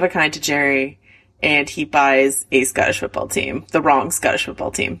marriage of a kind to Jerry, and he buys a Scottish football team, the wrong Scottish football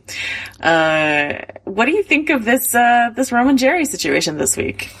team. What do you think of this Roman Jerry situation this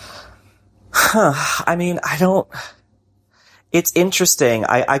week? I mean, it's interesting.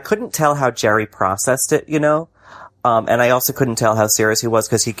 I couldn't tell how Jerry processed it, you know? And I also couldn't tell how serious he was,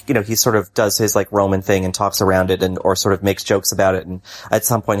 because he sort of does his like Roman thing and talks around it or sort of makes jokes about it. And at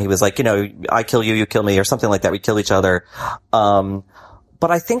some point he was like, I kill you, you kill me, or something like that. We kill each other. But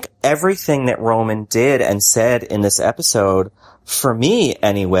I think everything that Roman did and said in this episode, for me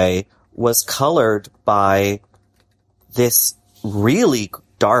anyway, was colored by this really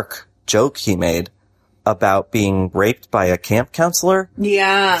dark joke he made about being raped by a camp counselor.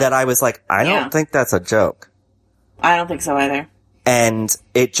 Yeah. That I was like, I don't think that's a joke. I don't think so either. And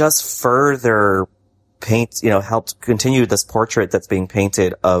it just further helped continue this portrait that's being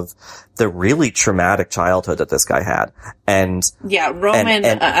painted of the really traumatic childhood that this guy had. And Roman,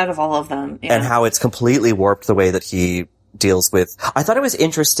 out of all of them. Yeah. And how it's completely warped the way that he deals with. I thought it was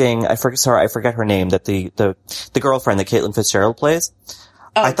interesting. I forget her name, that the girlfriend that Caitlin Fitzgerald plays.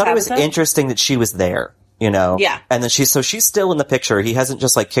 I thought it was interesting that she was there, you know? Yeah. And then she's still in the picture. He hasn't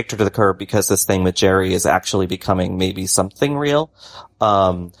just like kicked her to the curb because this thing with Jerry is actually becoming maybe something real.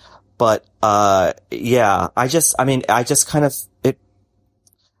 Yeah, I just kind of,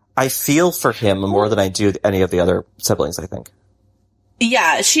 I feel for him more than I do any of the other siblings, I think.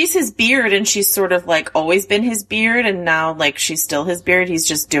 Yeah, she's his beard, and she's sort of like always been his beard, and now like she's still his beard. He's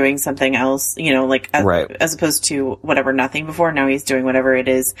just doing something else, you know, like as opposed to whatever nothing before. Now he's doing whatever it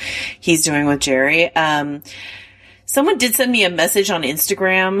is he's doing with Jerry. Someone did send me a message on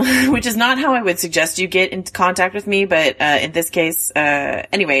Instagram, which is not how I would suggest you get into contact with me, but in this case,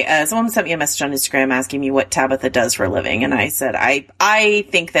 someone sent me a message on Instagram asking me what Tabitha does for a living, and I said I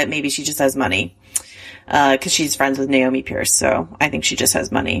think that maybe she just has money. Cause she's friends with Naomi Pierce, so I think she just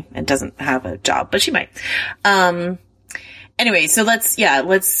has money and doesn't have a job, but she might. Anyway, so let's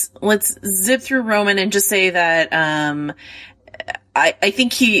zip through Roman and just say that, I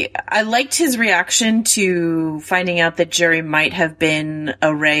think I liked his reaction to finding out that Jerry might have been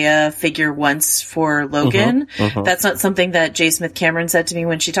a Rhea figure once for Logan. That's not something that J. Smith Cameron said to me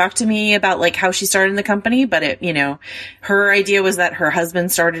when she talked to me about like how she started in the company, but it, you know, her idea was that her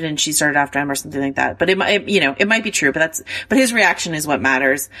husband started and she started after him or something like that. But it might be true, but his reaction is what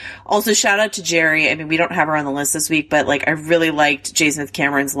matters. Also, shout out to Jerry. I mean, we don't have her on the list this week, but like I really liked J. Smith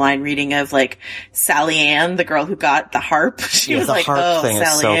Cameron's line reading of like Sally Ann, the girl who got the harp. She was like, harp thing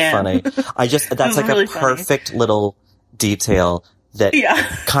is so funny. That's like really a perfect funny little detail that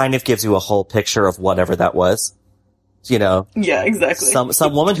kind of gives you a whole picture of whatever that was. You know? Yeah, exactly.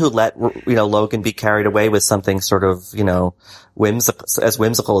 Some woman who let, you know, Logan be carried away with something sort of, you know,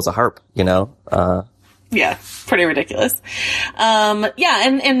 whimsical as a harp, you know? Yeah, pretty ridiculous.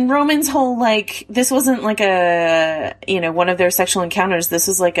 And Roman's whole, like, this wasn't like a, you know, one of their sexual encounters. This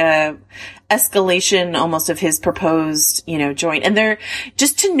was like a escalation almost of his proposed, you know, joint. And they're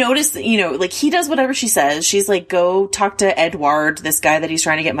just to notice that, you know, like he does whatever she says. She's like, go talk to Edward, this guy that he's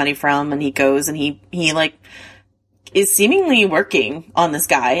trying to get money from. And he goes and he like, is seemingly working on this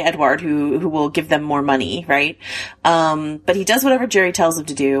guy, Edward, who will give them more money, right? But he does whatever Jerry tells him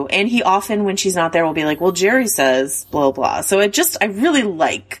to do. And he often, when she's not there, will be like, well, Jerry says, blah, blah. So I really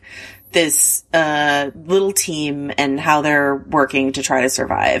like this, little team and how they're working to try to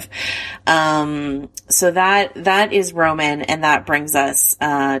survive. So that is Roman, and that brings us,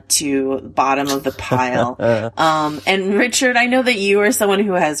 to bottom of the pile. And Richard, I know that you are someone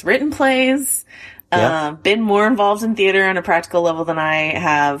who has written plays, been more involved in theater on a practical level than I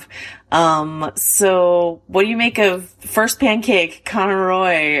have. So what do you make of First Pancake, Connor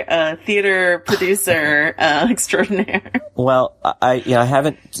Roy, theater producer, extraordinaire? Well, I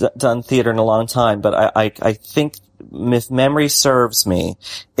haven't done theater in a long time, but I think if memory serves me,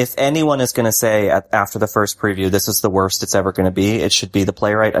 if anyone is going to say after the first preview, this is the worst it's ever going to be, it should be the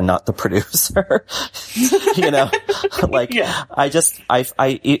playwright and not the producer. You know, like,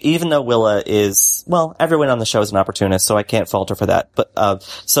 even though Willa is, well, everyone on the show is an opportunist, so I can't fault her for that. But,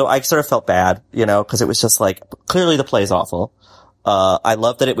 so I sort of felt bad, you know, cause it was just like, clearly the play's awful. I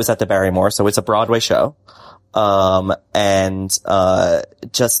love that it was at the Barrymore, so it's a Broadway show.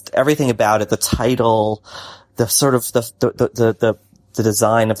 Just everything about it, the title, the sort of the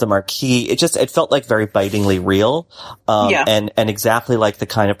design of the marquee, it felt like very bitingly real. And exactly like the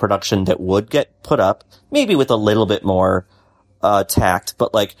kind of production that would get put up, maybe with a little bit more, tact,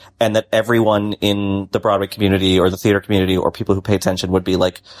 but like, and that everyone in the Broadway community or the theater community or people who pay attention would be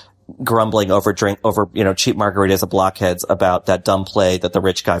like grumbling over, you know, cheap margaritas of blockheads about that dumb play that the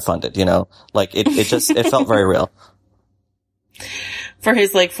rich guy funded, you know, like it felt very real. For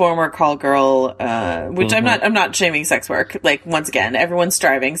his, like, former call girl, which I'm not shaming sex work. Like, once again, everyone's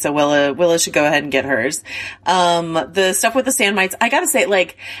striving, so Willa should go ahead and get hers. The stuff with the sand mites, I gotta say,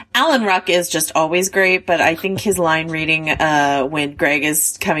 like, Alan Ruck is just always great, but I think his line reading, when Greg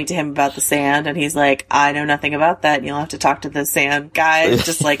is coming to him about the sand, and he's like, I know nothing about that, and you'll have to talk to the sand guy,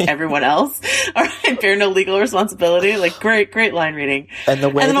 just like everyone else. Alright, bear no legal responsibility. Like, great line reading. And the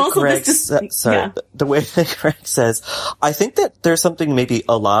way the way that Greg says, I think that there's something maybe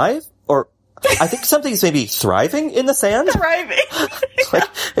alive, or I think something's maybe thriving in the sand. Thriving. Like,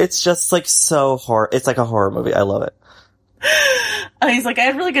 it's just like so horror. It's like a horror movie. I love it. He's like, I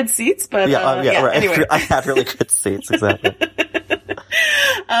had really good seats, but right. Anyway. I had really good seats, exactly.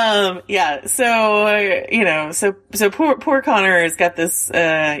 So poor Connor has got this,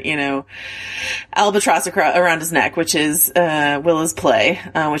 albatross around his neck, which is, Willa's play,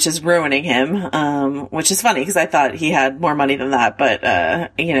 which is ruining him, which is funny because I thought he had more money than that,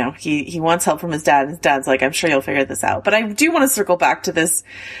 but, he wants help from his dad, and his dad's like, I'm sure you'll figure this out. But I do want to circle back to this,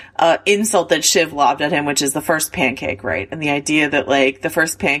 insult that Shiv lobbed at him, which is the first pancake, right? And the idea that, like, the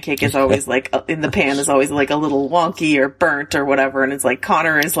first pancake is always, like, in the pan is always, like, a little wonky or burnt or whatever, and it's like,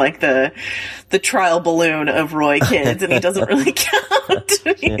 Connor is, like, the trial balloon of Roy kids, and he doesn't really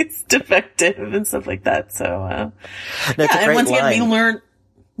count. He's defective and stuff like that, so, no, yeah, and once again, we learn,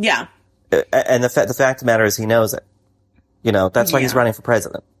 yeah. And the fact of the matter is he knows it. You know, that's why he's running for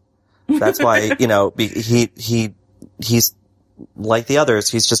president. That's why, you know, he's like the others,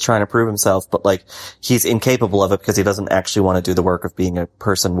 he's just trying to prove himself, but like, he's incapable of it because he doesn't actually want to do the work of being a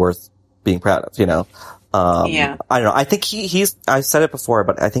person worth being proud of, you know? I don't know. I think I've said it before,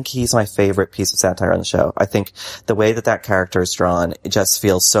 but I think he's my favorite piece of satire on the show. I think the way that character is drawn, it just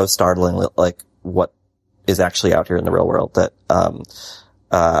feels so startling, like what is actually out here in the real world that,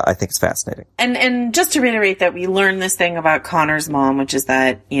 I think it's fascinating. And just to reiterate that we learned this thing about Connor's mom, which is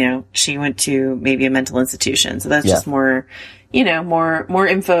that, you know, she went to maybe a mental institution. So that's just more, you know, more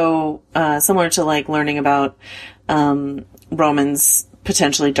info, similar to like learning about, Roman's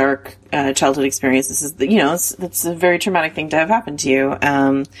potentially dark, childhood experiences. Is, you know, it's a very traumatic thing to have happen to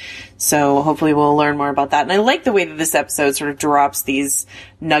you. So hopefully we'll learn more about that. And I like the way that this episode sort of drops these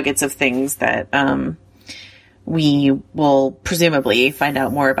nuggets of things that, we will presumably find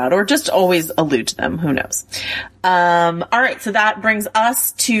out more about, or just always allude to them. Who knows? All right. So that brings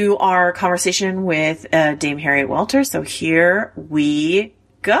us to our conversation with Dame Harriet Walter. So here we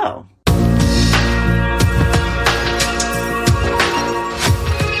go.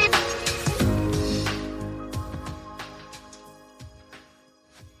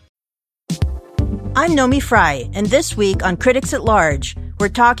 I'm Nomi Fry, and this week on Critics at Large, we're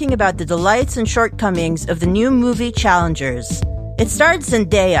talking about the delights and shortcomings of the new movie Challengers. It stars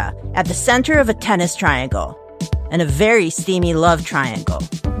Zendaya at the center of a tennis triangle, and a very steamy love triangle.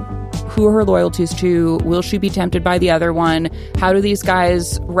 Who are her loyalties to? Will she be tempted by the other one? How do these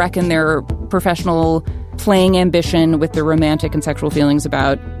guys reckon their professional playing ambition with their romantic and sexual feelings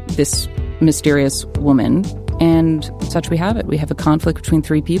about this mysterious woman? And such we have it. We have a conflict between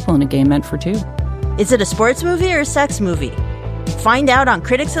three people in a game meant for two. Is it a sports movie or a sex movie? Find out on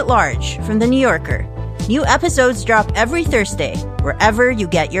Critics at Large from The New Yorker. New episodes drop every Thursday, wherever you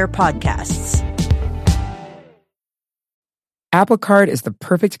get your podcasts. Apple Card is the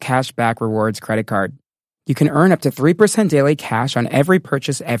perfect cash-back rewards credit card. You can earn up to 3% daily cash on every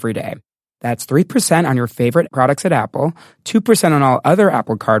purchase every day. That's 3% on your favorite products at Apple, 2% on all other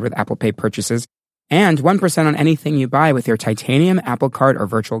Apple Card with Apple Pay purchases, and 1% on anything you buy with your titanium Apple Card or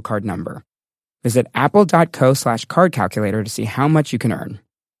virtual card number. Visit apple.co/card calculator to see how much you can earn.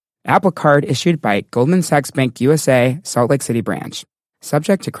 Apple Card issued by Goldman Sachs Bank USA, Salt Lake City branch.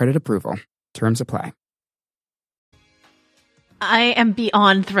 Subject to credit approval. Terms apply. I am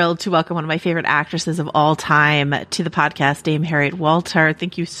beyond thrilled to welcome one of my favorite actresses of all time to the podcast, Dame Harriet Walter.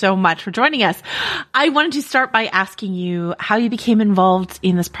 Thank you so much for joining us. I wanted to start by asking you how you became involved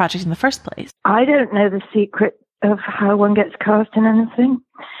in this project in the first place. I don't know the secret of how one gets cast in anything.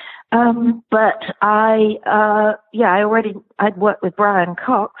 But I'd worked with Brian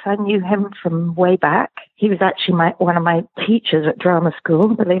Cox. I knew him from way back. He was actually one of my teachers at drama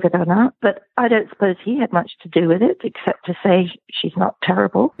school, believe it or not. But I don't suppose he had much to do with it, except to say she's not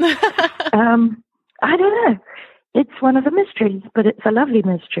terrible. I don't know. It's one of the mysteries, but it's a lovely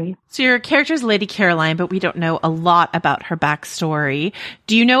mystery. So your character is Lady Caroline, but we don't know a lot about her backstory.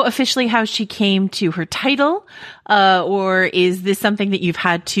 Do you know officially how she came to her title? Or is this something that you've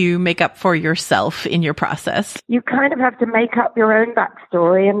had to make up for yourself in your process? You kind of have to make up your own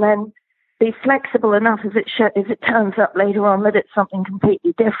backstory and then be flexible enough if it turns up later on that it's something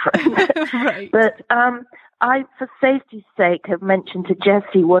completely different. Right. But I, for safety's sake, have mentioned to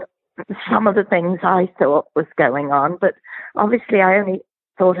Jessie what some of the things I thought was going on, but obviously I only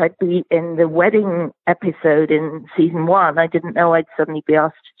thought I'd be in the wedding episode in season 1. I didn't know I'd suddenly be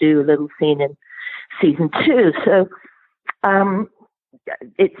asked to do a little scene in season 2. So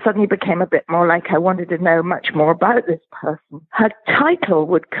it suddenly became a bit more like I wanted to know much more about this person. Her title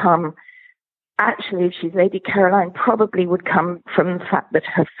would come, actually, if she's Lady Caroline, probably would come from the fact that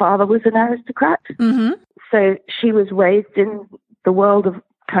her father was an aristocrat. Mm-hmm. So she was raised in the world of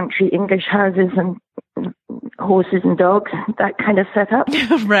country English houses and horses and dogs, that kind of setup.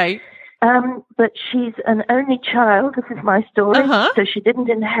 Right. But she's an only child. This is my story. Uh-huh. So she didn't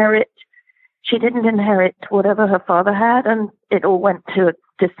inherit whatever her father had, and it all went to a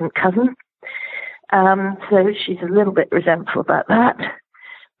distant cousin. So she's a little bit resentful about that.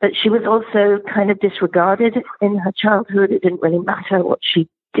 But she was also kind of disregarded in her childhood. It didn't really matter what she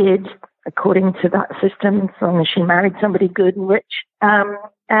did according to that system, as long as she married somebody good and rich.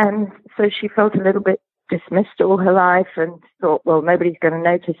 And so she felt a little bit dismissed all her life and thought, well, nobody's going to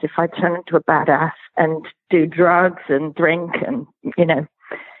notice if I turn into a badass and do drugs and drink and,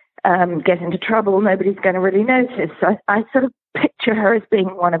 get into trouble. Nobody's going to really notice. I sort of picture her as being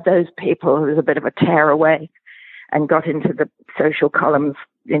one of those people who was a bit of a tearaway and got into the social columns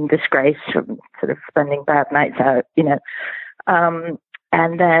in disgrace from sort of spending bad nights out,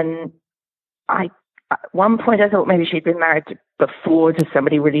 and then at one point I thought maybe she'd been married before to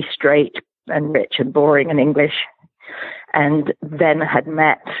somebody really straight and rich and boring and English, and then had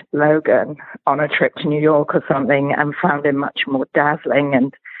met Logan on a trip to New York or something and found him much more dazzling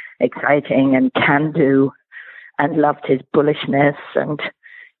and exciting and can-do, and loved his bullishness. And,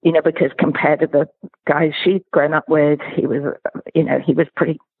 because compared to the guys she'd grown up with, he was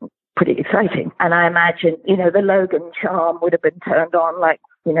pretty exciting. And I imagine, the Logan charm would have been turned on like,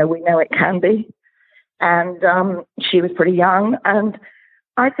 we know it can be. And she was pretty young. And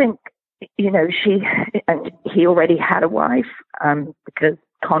I think, he already had a wife, because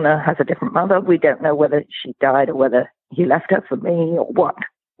Connor has a different mother. We don't know whether she died or whether he left her for me or what.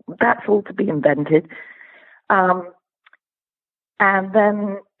 That's all to be invented. And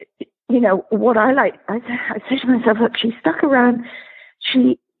then, what I say to myself, look, she stuck around.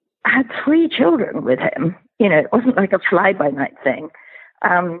 She had 3 children with him. It wasn't like a fly-by-night thing.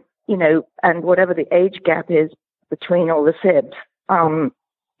 And whatever the age gap is between all the sibs,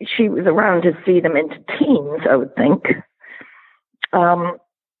 she was around to see them into teens, I would think, and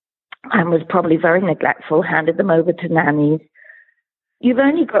was probably very neglectful, handed them over to nannies. You've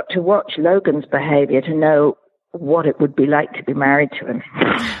only got to watch Logan's behavior to know what it would be like to be married to him.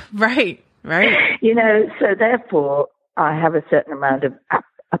 Right. So therefore, I have a certain amount of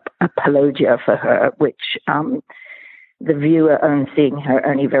apologia for her, which the viewer seeing her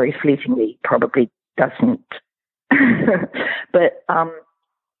only very fleetingly probably doesn't. But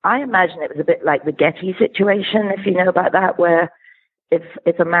I imagine it was a bit like the Getty situation, if you know about that, where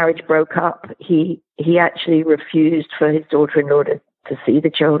if a marriage broke up, he actually refused for his daughter-in-law to see the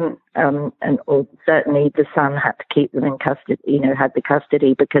children, or certainly the son had to keep them in custody, had the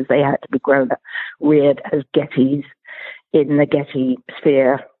custody because they had to be reared as Gettys in the Getty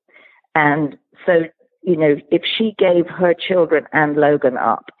sphere. And so, if she gave her children and Logan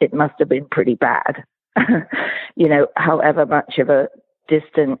up, it must have been pretty bad. However much of a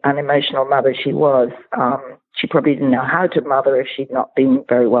distant, unemotional mother she was, she probably didn't know how to mother if she'd not been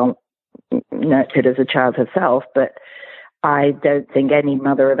very well nurtured as a child herself. But I don't think any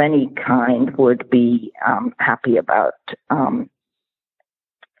mother of any kind would be happy about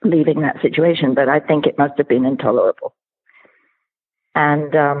leaving that situation. But I think it must have been intolerable.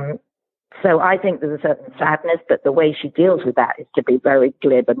 And so I think there's a certain sadness, but the way she deals with that is to be very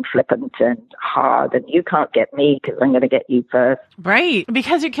glib and flippant and hard. And you can't get me because I'm going to get you first. Right.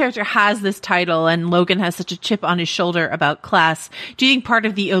 Because your character has this title and Logan has such a chip on his shoulder about class, do you think part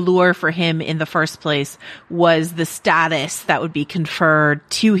of the allure for him in the first place was the status that would be conferred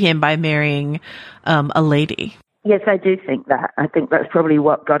to him by marrying a lady? Yes, I do think that. I think that's probably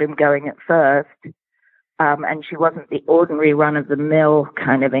what got him going at first. And she wasn't the ordinary run-of-the-mill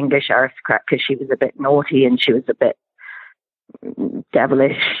kind of English aristocrat because she was a bit naughty and she was a bit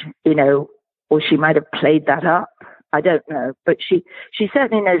devilish, or she might have played that up. I don't know. But she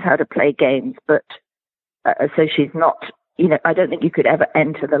certainly knows how to play games. But so she's not, I don't think you could ever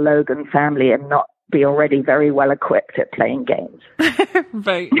enter the Logan family and not be already very well equipped at playing games.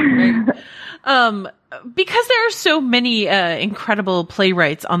 Right. Because there are so many incredible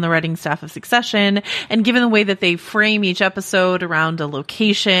playwrights on the writing staff of Succession, and given the way that they frame each episode around a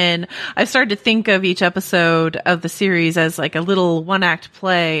location, I've started to think of each episode of the series as like a little one-act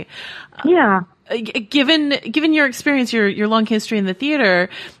play. Yeah. Given your experience, your long history in the theater,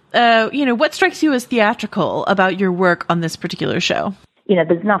 what strikes you as theatrical about your work on this particular show?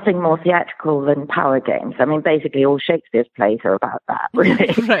 There's nothing more theatrical than power games. I mean, basically all Shakespeare's plays are about that,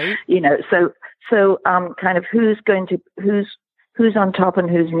 really. Right. So kind of who's on top and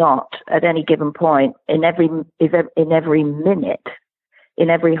who's not at any given point in every minute, in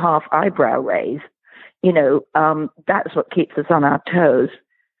every half eyebrow raise, that's what keeps us on our toes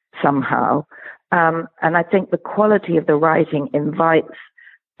somehow. And I think the quality of the writing invites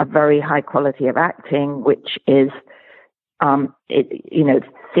a very high quality of acting, which is,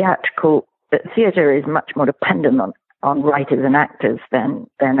 theatrical. Theatre is much more dependent on writers and actors than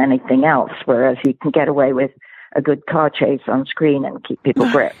anything else, whereas you can get away with a good car chase on screen and keep people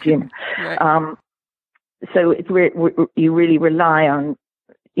gripped, Right. So you really rely on,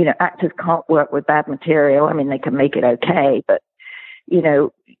 actors can't work with bad material. I mean, they can make it okay, but,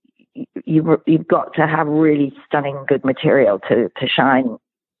 you've got to have really stunning good material to shine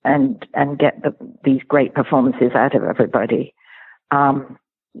and get these great performances out of everybody.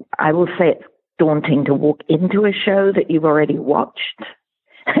 I will say it's daunting to walk into a show that you've already watched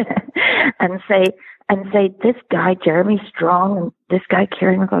and say this guy Jeremy Strong and this guy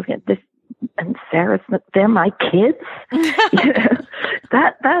Kieran McCloskey, this and Sarah Smith, they're my kids.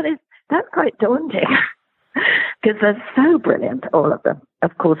 That's quite daunting because they're so brilliant, all of them.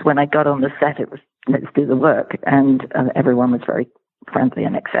 Of course, when I got on the set, it was let's do the work, and everyone was very friendly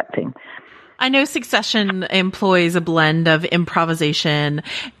and accepting. I know Succession employs a blend of improvisation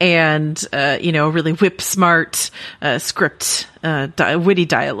and, really whip smart script, witty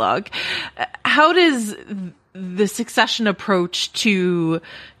dialogue. How does the Succession approach to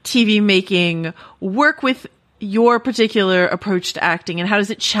TV making work with your particular approach to acting, and how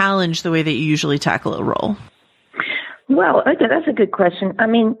does it challenge the way that you usually tackle a role? Well, okay, that's a good question. I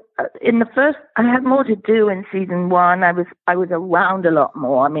mean, in the first, I had more to do in season one. I was around a lot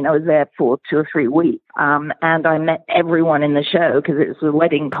more. I mean, I was there for 2 or 3 weeks, and I met everyone in the show because it was a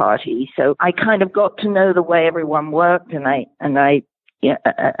wedding party. So I kind of got to know the way everyone worked, and I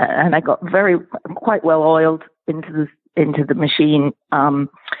got quite well oiled into the machine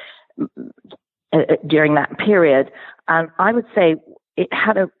during that period. And I would say it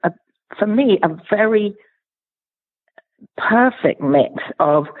had for me a very perfect mix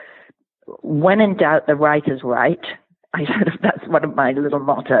of when in doubt, the writer's right. That's one of my little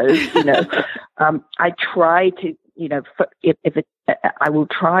mottos, I try to, I will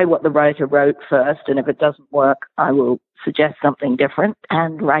try what the writer wrote first, and if it doesn't work, I will suggest something different.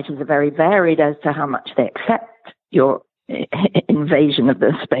 And writers are very varied as to how much they accept your invasion of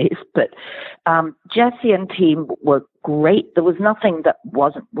the space. But Jesse and team were great. There was nothing that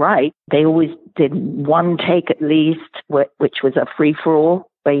wasn't right. They always did one take at least, which was a free-for-all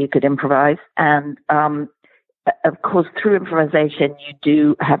where you could improvise. And of course, through improvisation, you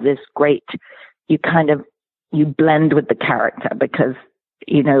do have this great, you blend with the character because,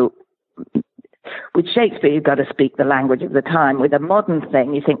 with Shakespeare, you've got to speak the language of the time. With a modern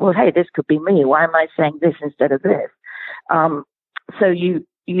thing, you think, well, hey, this could be me. Why am I saying this instead of this? So you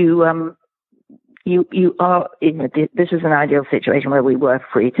are, this is an ideal situation where we were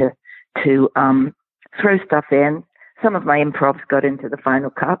free to throw stuff in. Some of my improvs got into the final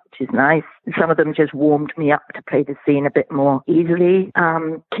cut, which is nice. Some of them just warmed me up to play the scene a bit more easily.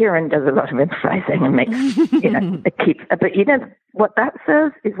 Kieran does a lot of improvising and makes, it keeps, but what that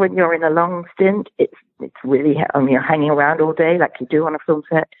says is when you're in a long stint, it's really, you're hanging around all day like you do on a film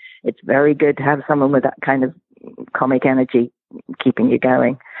set. It's very good to have someone with that kind of comic energy keeping you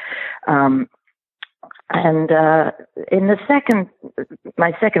going. And in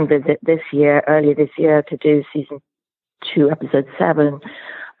my second visit earlier this year to do season 2, episode 7,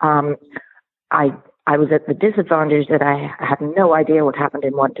 I was at the disadvantage that I had no idea what happened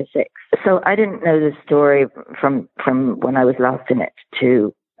in 1 to 6. So I didn't know the story from when I was last in it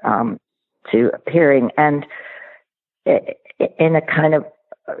to appearing, and in a kind of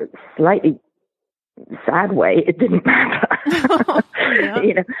slightly sad way, it didn't matter.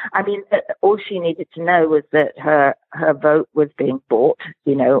 Yeah. All she needed to know was that her vote was being bought,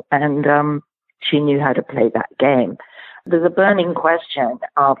 and she knew how to play that game. There's a burning question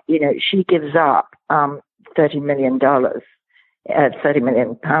of, she gives up $30 million, 30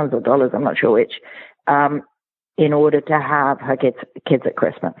 million pounds or dollars, I'm not sure which, in order to have her kids at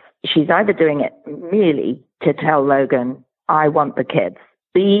Christmas. She's either doing it merely to tell Logan, I want the kids.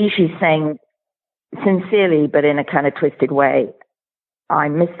 B, she's saying sincerely, but in a kind of twisted way, I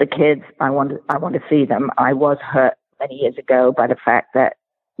miss the kids. I want to see them. I was hurt many years ago by the fact that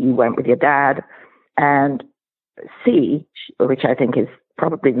you went with your dad. And C, which I think is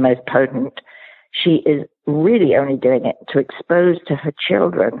probably the most potent, she is really only doing it to expose to her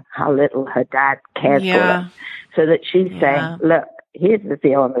children how little her dad cares for them. So that she's saying, look, here's the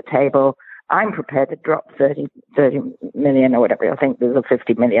deal on the table. I'm prepared to drop 30 million or whatever. I think there's a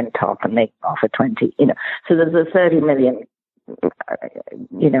 50 million top and they offer 20, So there's a 30 million,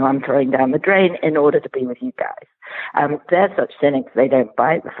 I'm throwing down the drain in order to be with you guys. They're such cynics, they don't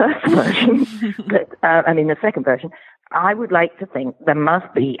buy the first version. But, the second version. I would like to think there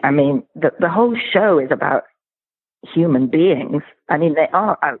must be, the whole show is about human beings. They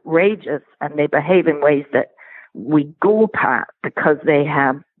are outrageous and they behave in ways that we gawp at because they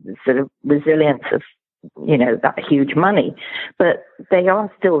have the sort of resilience of, that huge money, but they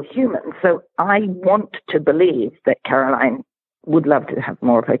are still human. So I want to believe that Caroline would love to have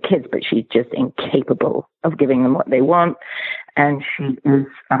more of her kids, but she's just incapable of giving them what they want. And she is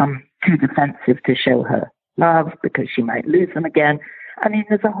too defensive to show her love because she might lose them again.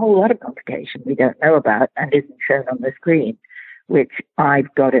 There's a whole lot of complication we don't know about and isn't shown on the screen. which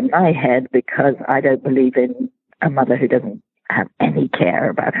I've got in my head because I don't believe in a mother who doesn't have any care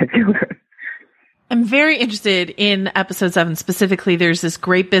about her children. I'm very interested in episode 7 specifically. There's this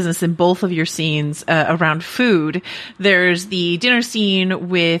great business in both of your scenes around food. There's the dinner scene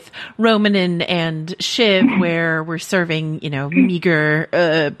with Roman and Shiv where we're serving,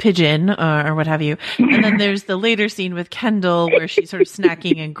 meager pigeon or what have you. And then there's the later scene with Kendall where she's sort of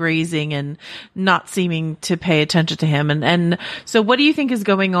snacking and grazing and not seeming to pay attention to him. And so what do you think is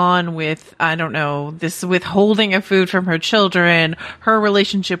going on with, I don't know, this withholding of food from her children, her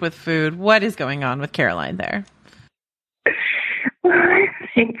relationship with food? What is going on with Caroline there? Well,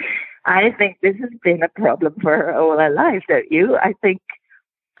 I think this has been a problem for her all her life, don't you? I think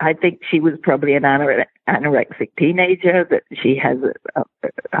she was probably an anorexic teenager, that she has a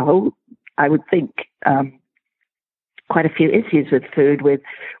whole, I would think, quite a few issues with food, with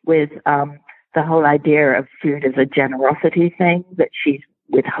the whole idea of food as a generosity thing, that she's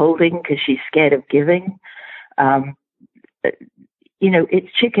withholding because she's scared of giving.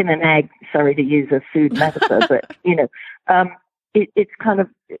 It's chicken and egg, sorry to use a food metaphor, but, it's kind of,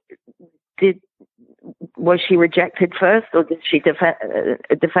 was she rejected first, or did she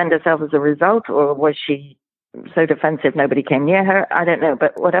defend herself as a result, or was she so defensive nobody came near her? I don't know,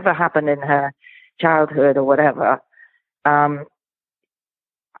 but whatever happened in her childhood or whatever, I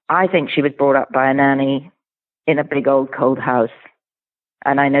think she was brought up by a nanny in a big old cold house.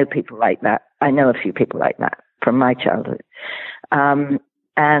 And I know people like that. I know a few people like that from my childhood.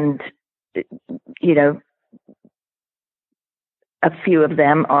 A few of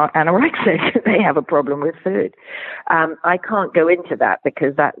them are anorexic. They have a problem with food. I can't go into that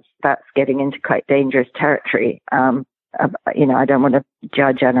because that's getting into quite dangerous territory. I don't want to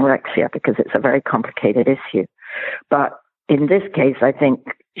judge anorexia because it's a very complicated issue. But in this case, I think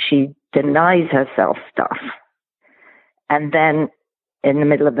she denies herself stuff. And then in the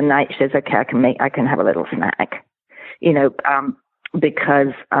middle of the night, she says, okay, I can have a little snack,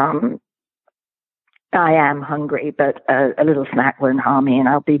 because I am hungry, but a little snack won't harm me, and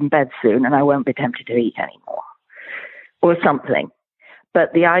I'll be in bed soon, and I won't be tempted to eat anymore, or something.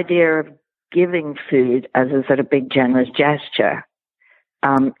 But the idea of giving food as a sort of big, generous gesture,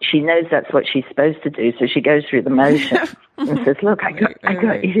 she knows that's what she's supposed to do, so she goes through the motions and says, look, I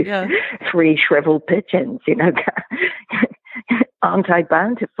got you 3 shriveled pigeons, aren't I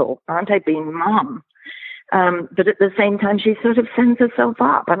bountiful? Aren't I being mom? But at the same time, she sort of sends herself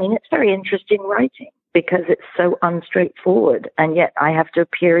up. I mean, it's very interesting writing because it's so unstraightforward. And yet I have to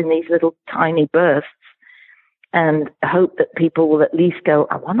appear in these little tiny bursts and hope that people will at least go,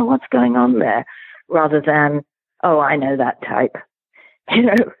 I wonder what's going on there, rather than, oh, I know that type.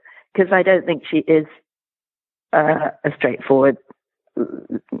 Because I don't think she is a straightforward,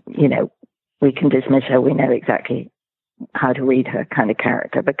 we can dismiss her. We know exactly how to read her kind of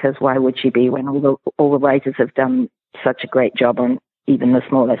character, because why would she be when all the writers have done such a great job on even the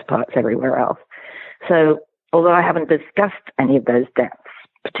smallest parts everywhere else? So although I haven't discussed any of those depths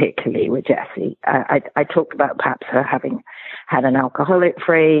particularly with Jessie, I talked about perhaps her having had an alcoholic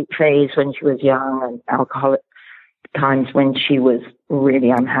phase when she was young, and alcoholic times when she was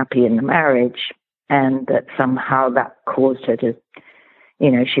really unhappy in the marriage, and that somehow that caused her to,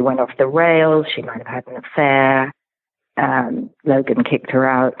 she went off the rails, she might have had an affair. Logan kicked her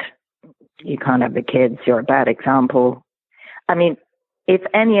out. You can't have the kids. You're a bad example. I mean, if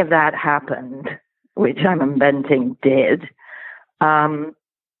any of that happened, which I'm inventing did,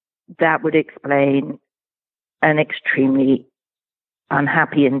 that would explain an extremely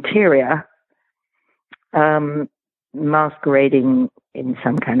unhappy interior, masquerading in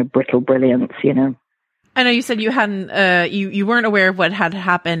some kind of brittle brilliance, I know you said you hadn't, you weren't aware of what had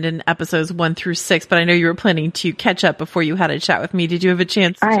happened in episodes 1 through 6, but I know you were planning to catch up before you had a chat with me. Did you have a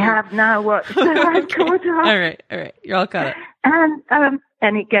chance? I have now watched. So I've caught up. All right. You're all caught up.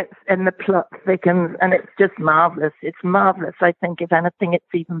 And it gets, and the plot thickens, and it's just marvelous. It's marvelous. I think, if anything, it's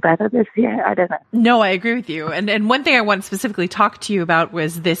even better this year. I don't know. No, I agree with you. And one thing I want to specifically talk to you about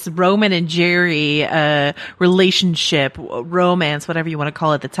was this Roman and Jerry relationship, romance, whatever you want to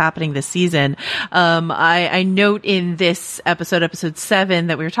call it, that's happening this season. I note in this episode 7,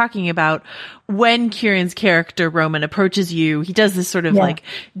 that we were talking about, when Kieran's character Roman approaches you, he does this sort of like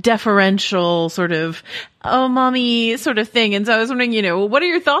deferential sort of, oh, mommy sort of thing. And so I was wondering, what are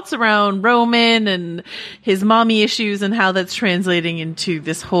your thoughts around Roman and his mommy issues and how that's translating into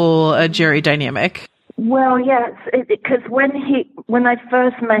this whole Jerry dynamic? Well, yes, because when I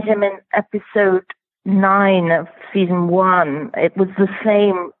first met him in episode 9 of season 1, it was the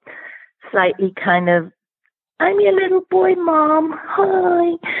same slightly kind of, I'm your little boy, Mom.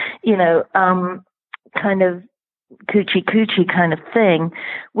 Hi. Kind of coochie coochie kind of thing,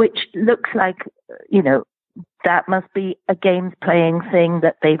 which looks like, that must be a games playing thing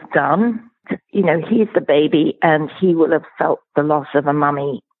that they've done. He's the baby, and he will have felt the loss of a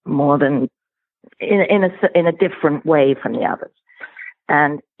mummy more than in a different way from the others.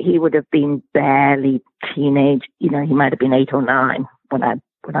 And he would have been barely teenage. He might have been 8 or 9 when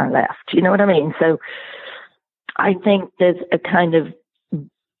I left. You know what I mean? So I think there's a kind of,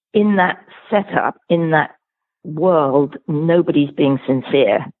 in that setup, in that world, nobody's being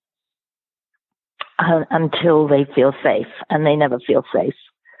sincere until they feel safe, and they never feel safe.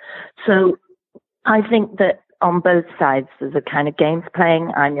 So I think that on both sides there's a kind of games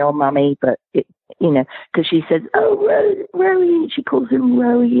playing. I'm your mummy, but because she says, "Oh, Rowie," she calls him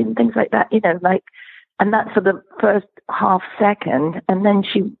Rowie and things like that. And that's for the first half second, and then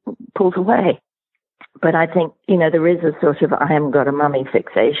she pulls away. But I think there is a sort of I haven't got a mummy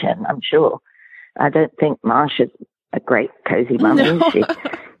fixation. I'm sure. I don't think Marsha's a great cozy mummy, is she?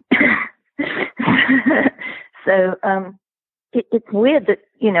 So it's weird that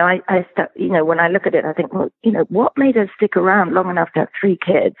I start, when I look at it, I think, well, what made her stick around long enough to have 3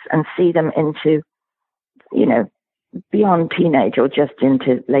 kids and see them into, beyond teenage or just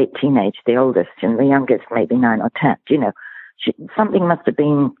into late teenage, the oldest, and the youngest maybe 9 or 10. Something must have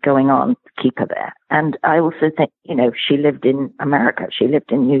been going on to keep her there. And I also think, she lived in America. She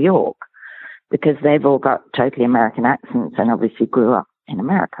lived in New York, because they've all got totally American accents and obviously grew up in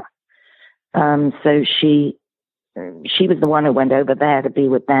America. So she was the one who went over there to be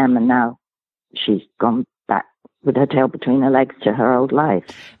with them, and now she's gone back with her tail between her legs to her old life.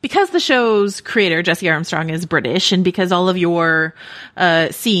 Because the show's creator, Jesse Armstrong, is British, and because all of your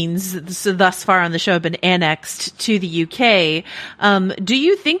scenes thus far on the show have been annexed to the UK, do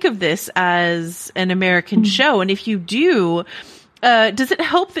you think of this as an American show? And if you do, does it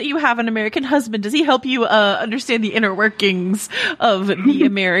help that you have an American husband? Does he help you understand the inner workings of the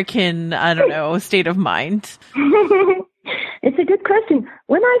American, state of mind? It's a good question.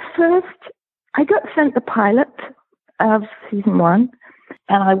 When I got sent the pilot of season 1,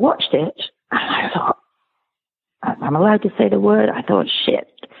 and I watched it, and I thought, I'm allowed to say the word. I thought, shit,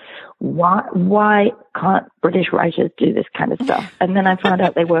 why can't British writers do this kind of stuff? And then I found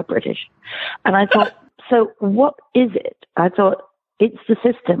out they were British. And I thought, so what is it? I thought, it's the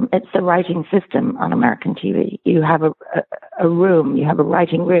system. It's the writing system on American TV. You have a room, you have a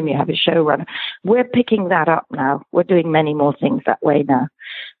writing room, you have a showrunner. We're picking that up now. We're doing many more things that way now.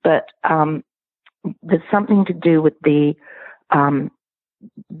 But there's something to do with the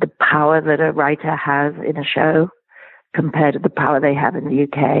power that a writer has in a show compared to the power they have in the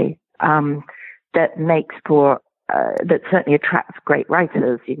UK. That makes for that certainly attracts great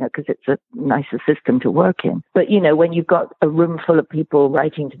writers, because it's a nicer system to work in. But, when you've got a room full of people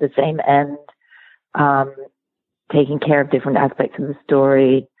writing to the same end, taking care of different aspects of the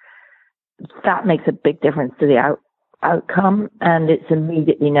story, that makes a big difference to the outcome. And it's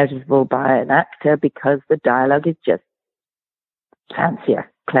immediately noticeable by an actor because the dialogue is just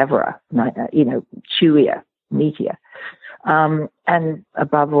fancier, cleverer, chewier, meatier. And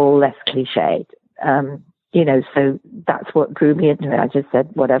above all, less cliched. So that's what drew me into it. I just said,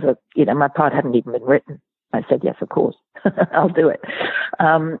 whatever, my part hadn't even been written. I said, yes, of course, I'll do it.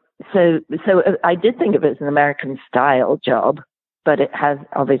 So I did think of it as an American style job, but it has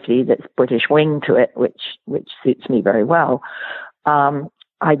obviously this British wing to it, which suits me very well.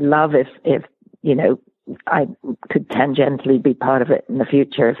 I'd love if I could tangentially be part of it in the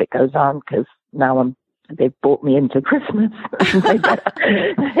future if it goes on, because now they've brought me into Christmas.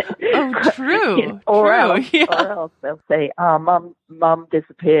 True. Or else they'll say, Mum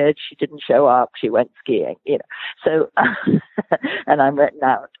disappeared. She didn't show up. She went skiing. So, and I'm written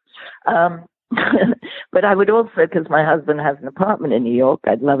out. But I would also, because my husband has an apartment in New York,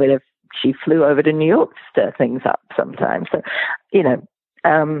 I'd love it if she flew over to New York to stir things up sometime. So,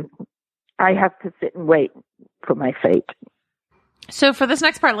 I have to sit and wait for my fate. So for this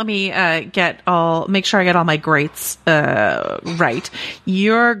next part, let me make sure I get all my greats right.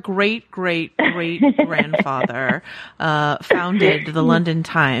 Your great-great-great-grandfather founded the London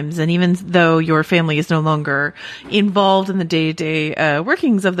Times, and even though your family is no longer involved in the day-to-day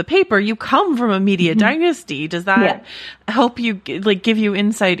workings of the paper, you come from a media dynasty. Does that help you, give you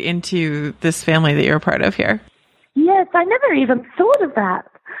insight into this family that you're a part of here? Yes, I never even thought of that.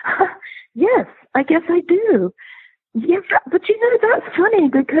 Yes, I guess I do. Yes, but that's funny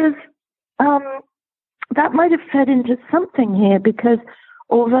because that might have fed into something here, because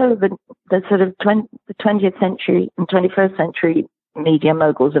although the sort of the 20th century and 21st century media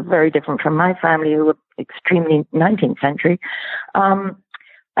moguls are very different from my family, who were extremely 19th century,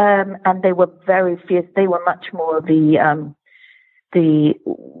 And they were very fierce. They were much more the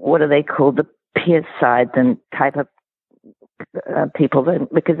what are they called? The Pierce side than type of people,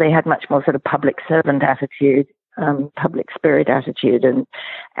 because they had much more sort of public servant attitude, public spirit attitude,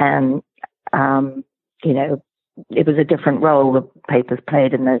 and you know, it was a different role the papers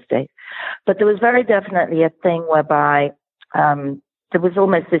played in those days. But there was very definitely a thing whereby there was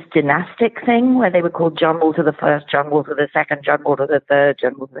almost this dynastic thing where they were called John Walter the First, John Walter the Second, John Walter the Third,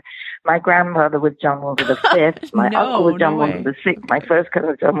 John Walter the... My grandfather was John Walter the Fifth. My uncle was John Walter the Sixth. My first cousin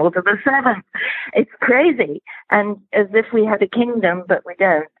was John Walter the Seventh. It's crazy. And as if we had a kingdom, but we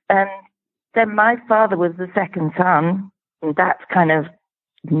don't. And then my father was the second son. And that's kind of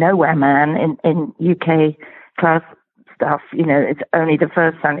nowhere man in UK class stuff. You know, it's only the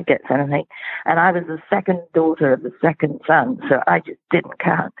first son who gets anything. And I was the second daughter of the second son, so I just didn't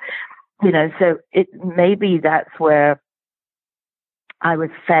count. You know, so maybe that's where I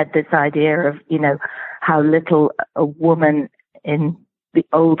was fed this idea of, you know, how little a woman in the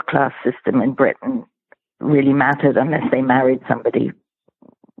old class system in Britain really mattered unless they married somebody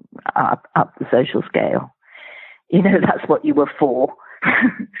up the social scale. You know, that's what you were for.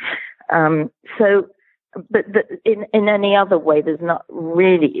 But in any other way, there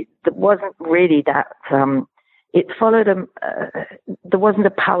wasn't really that, it followed there wasn't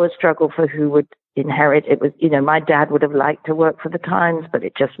a power struggle for who would inherit. It was, you know, my dad would have liked to work for the Times, but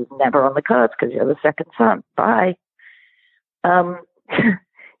it just was never on the cards because you're the second son. Bye.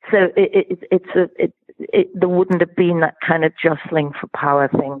 So there wouldn't have been that kind of jostling for power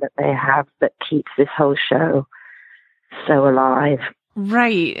thing that they have that keeps this whole show so alive.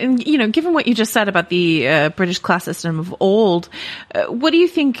 Right. And, you know, given what you just said about the British class system of old, what do you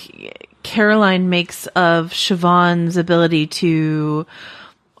think Caroline makes of Siobhan's ability to,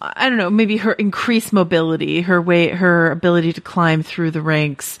 I don't know, maybe her increased mobility, her ability to climb through the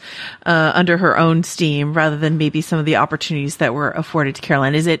ranks under her own steam rather than maybe some of the opportunities that were afforded to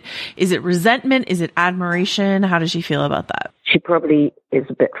Caroline? Is it resentment? Is it admiration? How does she feel about that? She probably is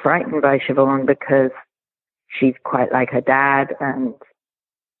a bit frightened by Siobhan because she's quite like her dad and,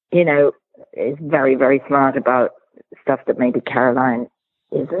 you know, is very, very smart about stuff that maybe Caroline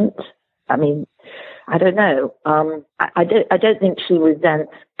isn't. I mean, I don't know. I don't think she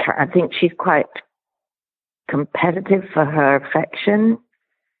resents. I think she's quite competitive for her affection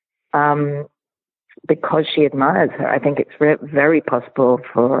because she admires her. I think it's very possible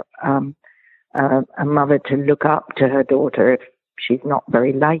for a mother to look up to her daughter if she's not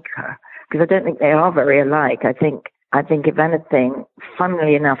very like her. Because I don't think they are very alike. I think if anything,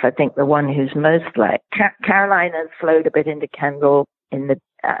 funnily enough, I think the one who's most like Caroline has flowed a bit into Kendall.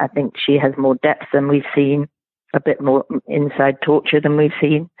 I think she has more depth than we've seen, a bit more inside torture than we've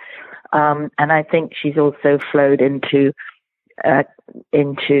seen, and I think she's also flowed into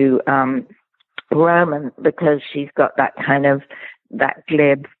Roman because she's got that kind of that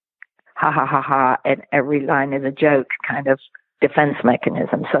glib, ha ha ha ha, and every line is a joke kind of defense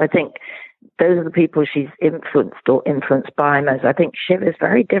mechanism. So I think those are the people she's influenced by most. I think Shiv is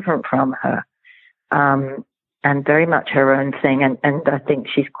very different from her, and very much her own thing. And I think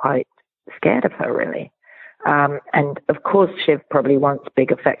she's quite scared of her, really. And of course, Shiv probably wants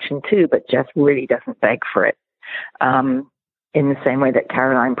big affection too, but just really doesn't beg for it. In the same way that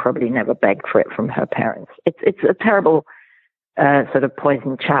Caroline probably never begged for it from her parents. It's a terrible sort of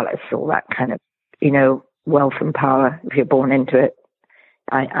poison chalice, all that kind of, you know, wealth and power if you're born into it.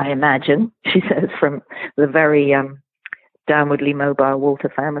 I imagine, she says, from the very downwardly mobile Walter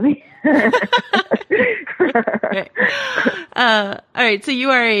family. All right. So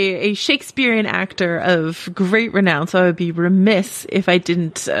you are a Shakespearean actor of great renown. So I would be remiss if I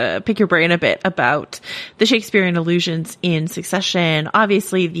didn't pick your brain a bit about the Shakespearean allusions in Succession.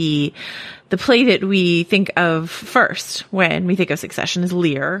 Obviously, the play that we think of first when we think of Succession is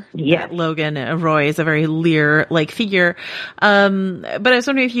Lear. Yeah. Logan Roy is a very Lear-like figure. But I was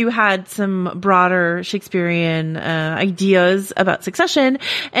wondering if you had some broader Shakespearean ideas about Succession.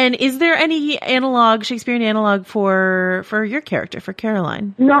 And is there any Shakespearean analog for your character, for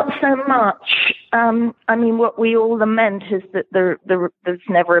Caroline? Not so much. I mean, what we all lament is that there's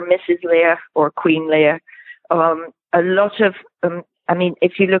never a Mrs. Lear or Queen Lear. A lot of... I mean,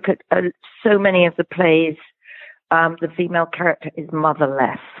 if you look at so many of the plays, the female character is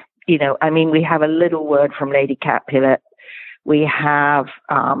motherless. You know, I mean, we have a little word from Lady Capulet. We have,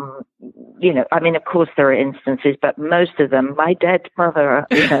 you know, I mean, of course there are instances, but most of them, my dead mother,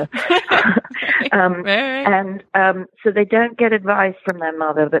 you know. So they don't get advice from their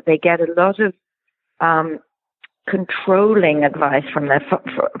mother, but they get a lot of controlling advice from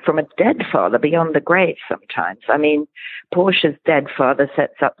from a dead father beyond the grave sometimes. I mean, Portia's dead father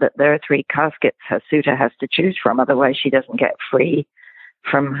sets up that there are 3 caskets her suitor has to choose from, otherwise she doesn't get free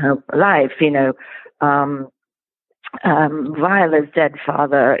from her life, you know. Viola's dead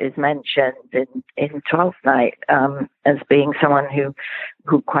father is mentioned in Twelfth Night as being someone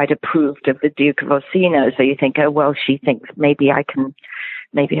who quite approved of the Duke of Orsino. So you think, oh, well, she thinks maybe I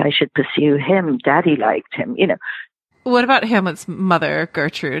should pursue him. Daddy liked him, you know. What about Hamlet's mother,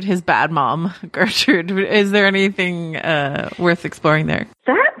 Gertrude, his bad mom, Gertrude? Is there anything worth exploring there?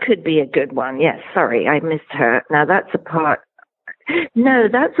 That could be a good one. Yes, sorry, I missed her. Now, that's a part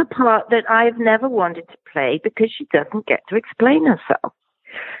that I've never wanted to play because she doesn't get to explain herself.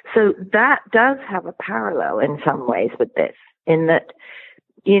 So that does have a parallel in some ways with this, in that,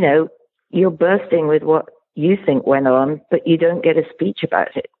 you know, you're bursting with what you think went on, but you don't get a speech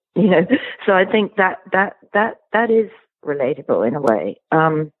about it, you know. So I think that is relatable in a way.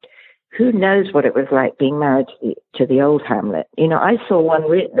 Who knows what it was like being married to the old Hamlet? You know, I saw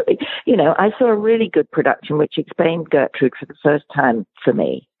a really good production which explained Gertrude for the first time for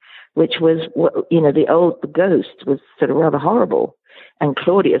me, which was, you know, the ghost was sort of rather horrible, and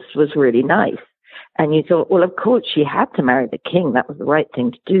Claudius was really nice. And you thought, well, of course she had to marry the king. That was the right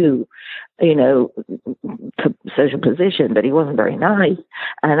thing to do, you know, for social position, but he wasn't very nice.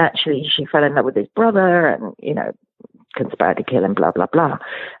 And actually she fell in love with his brother and, you know, conspired to kill him, blah, blah, blah.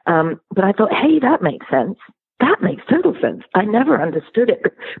 But I thought, hey, that makes sense. That makes total sense. I never understood it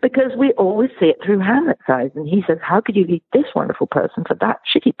because we always see it through Hamlet's eyes. And he says, how could you leave this wonderful person for that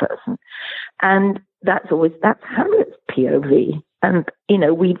shitty person? And that's Hamlet's POV. And, you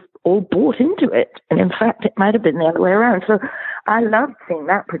know, we've all bought into it. And in fact, it might have been the other way around. So I loved seeing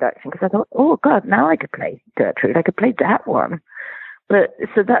that production because I thought, oh, God, now I could play Gertrude. I could play that one. But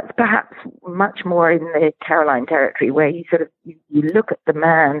so that's perhaps much more in the Caroline territory where you sort of, you look at the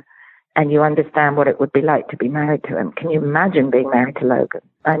man and you understand what it would be like to be married to him. Can you imagine being married to Logan?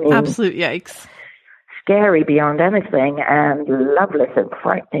 I mean, absolute yikes. Scary beyond anything and loveless and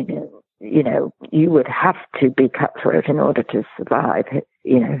frightening. And, you know, you would have to be cutthroat in order to survive,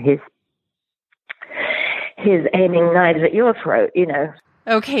 you know, his aiming knives at your throat, you know.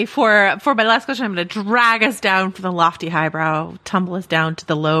 Okay, for my last question, I'm going to drag us down from the lofty highbrow, tumble us down to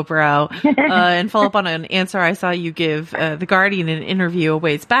the lowbrow, and follow up on an answer I saw you give The Guardian in an interview a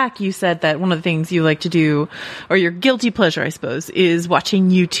ways back. You said that one of the things you like to do, or your guilty pleasure, I suppose, is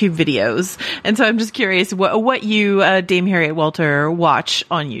watching YouTube videos. And so I'm just curious what you, Dame Harriet Walter, watch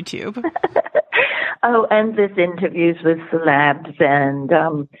on YouTube. Oh, endless interviews with celebs and,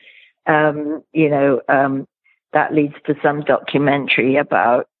 you know, that leads to some documentary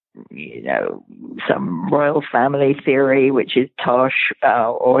about, you know, some royal family theory, which is tosh,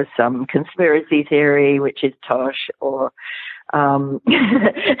 or some conspiracy theory, which is tosh, or, I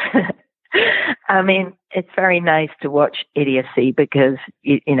mean, it's very nice to watch idiocy because,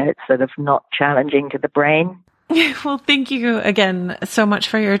 you know, it's sort of not challenging to the brain. Well, thank you again so much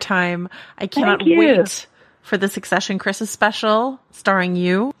for your time. I cannot wait for the Succession Christmas special starring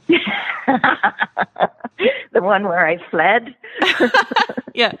you. The one where I fled.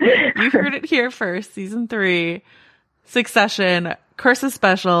 Yeah, you heard it here first. Season 3, Succession, Christmas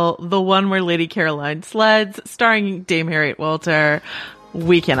special, the one where Lady Caroline sleds, starring Dame Harriet Walter.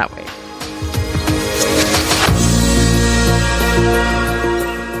 We cannot wait.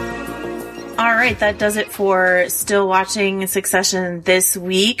 All right, that does it for Still Watching Succession this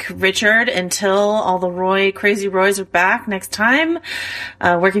week. Richard, until all the crazy Roys are back next time,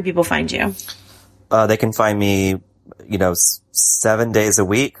 where can people find you? They can find me, you know, 7 days a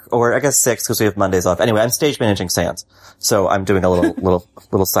week, or I guess 6 because we have Mondays off. Anyway, I'm stage managing Sands, so I'm doing a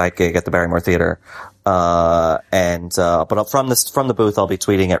little side gig at the Barrymore Theater. But from the booth, I'll be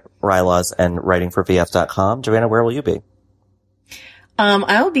tweeting at Rylaws and writing for VF.com. Joanna, where will you be?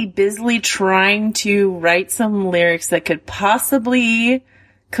 I will be busily trying to write some lyrics that could possibly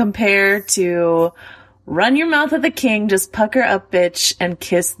compare to "Run Your Mouth at the King, Just Pucker Up, Bitch, and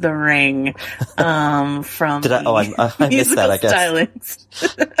Kiss the Ring," from I missed that, I guess. Stylings.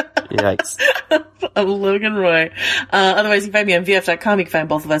 Yikes. Of Logan Roy. Otherwise, you can find me on VF.com. You can find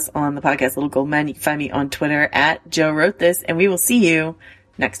both of us on the podcast Little Gold Men. You can find me on Twitter at Joe Wrote This, and we will see you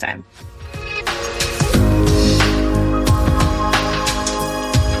next time.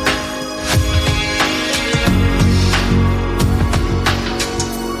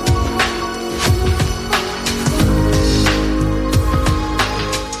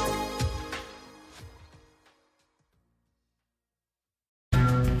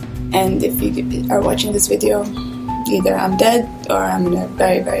 And if you are watching this video, either I'm dead or I'm in a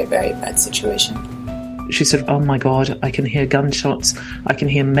very, very, very bad situation. She said, "Oh my God, I can hear gunshots. I can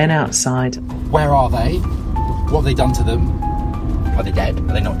hear men outside." Where are they? What have they done to them? Are they dead?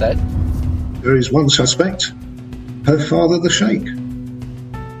 Are they not dead? There is one suspect, her father, the Sheikh.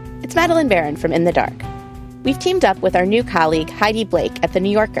 It's Madeline Barron from In the Dark. We've teamed up with our new colleague Heidi Blake at The New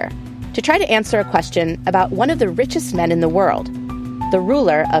Yorker to try to answer a question about one of the richest men in the world, the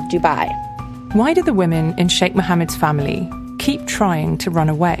ruler of Dubai. Why do the women in Sheikh Mohammed's family keep trying to run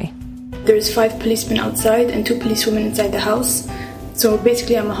away? There's 5 policemen outside and 2 policewomen inside the house. So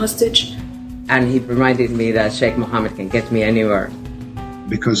basically I'm a hostage. And he reminded me that Sheikh Mohammed can get me anywhere.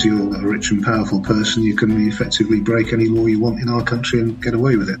 Because you're a rich and powerful person, you can effectively break any law you want in our country and get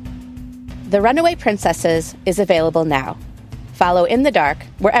away with it. The Runaway Princesses is available now. Follow In the Dark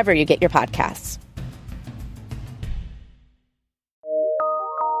wherever you get your podcasts.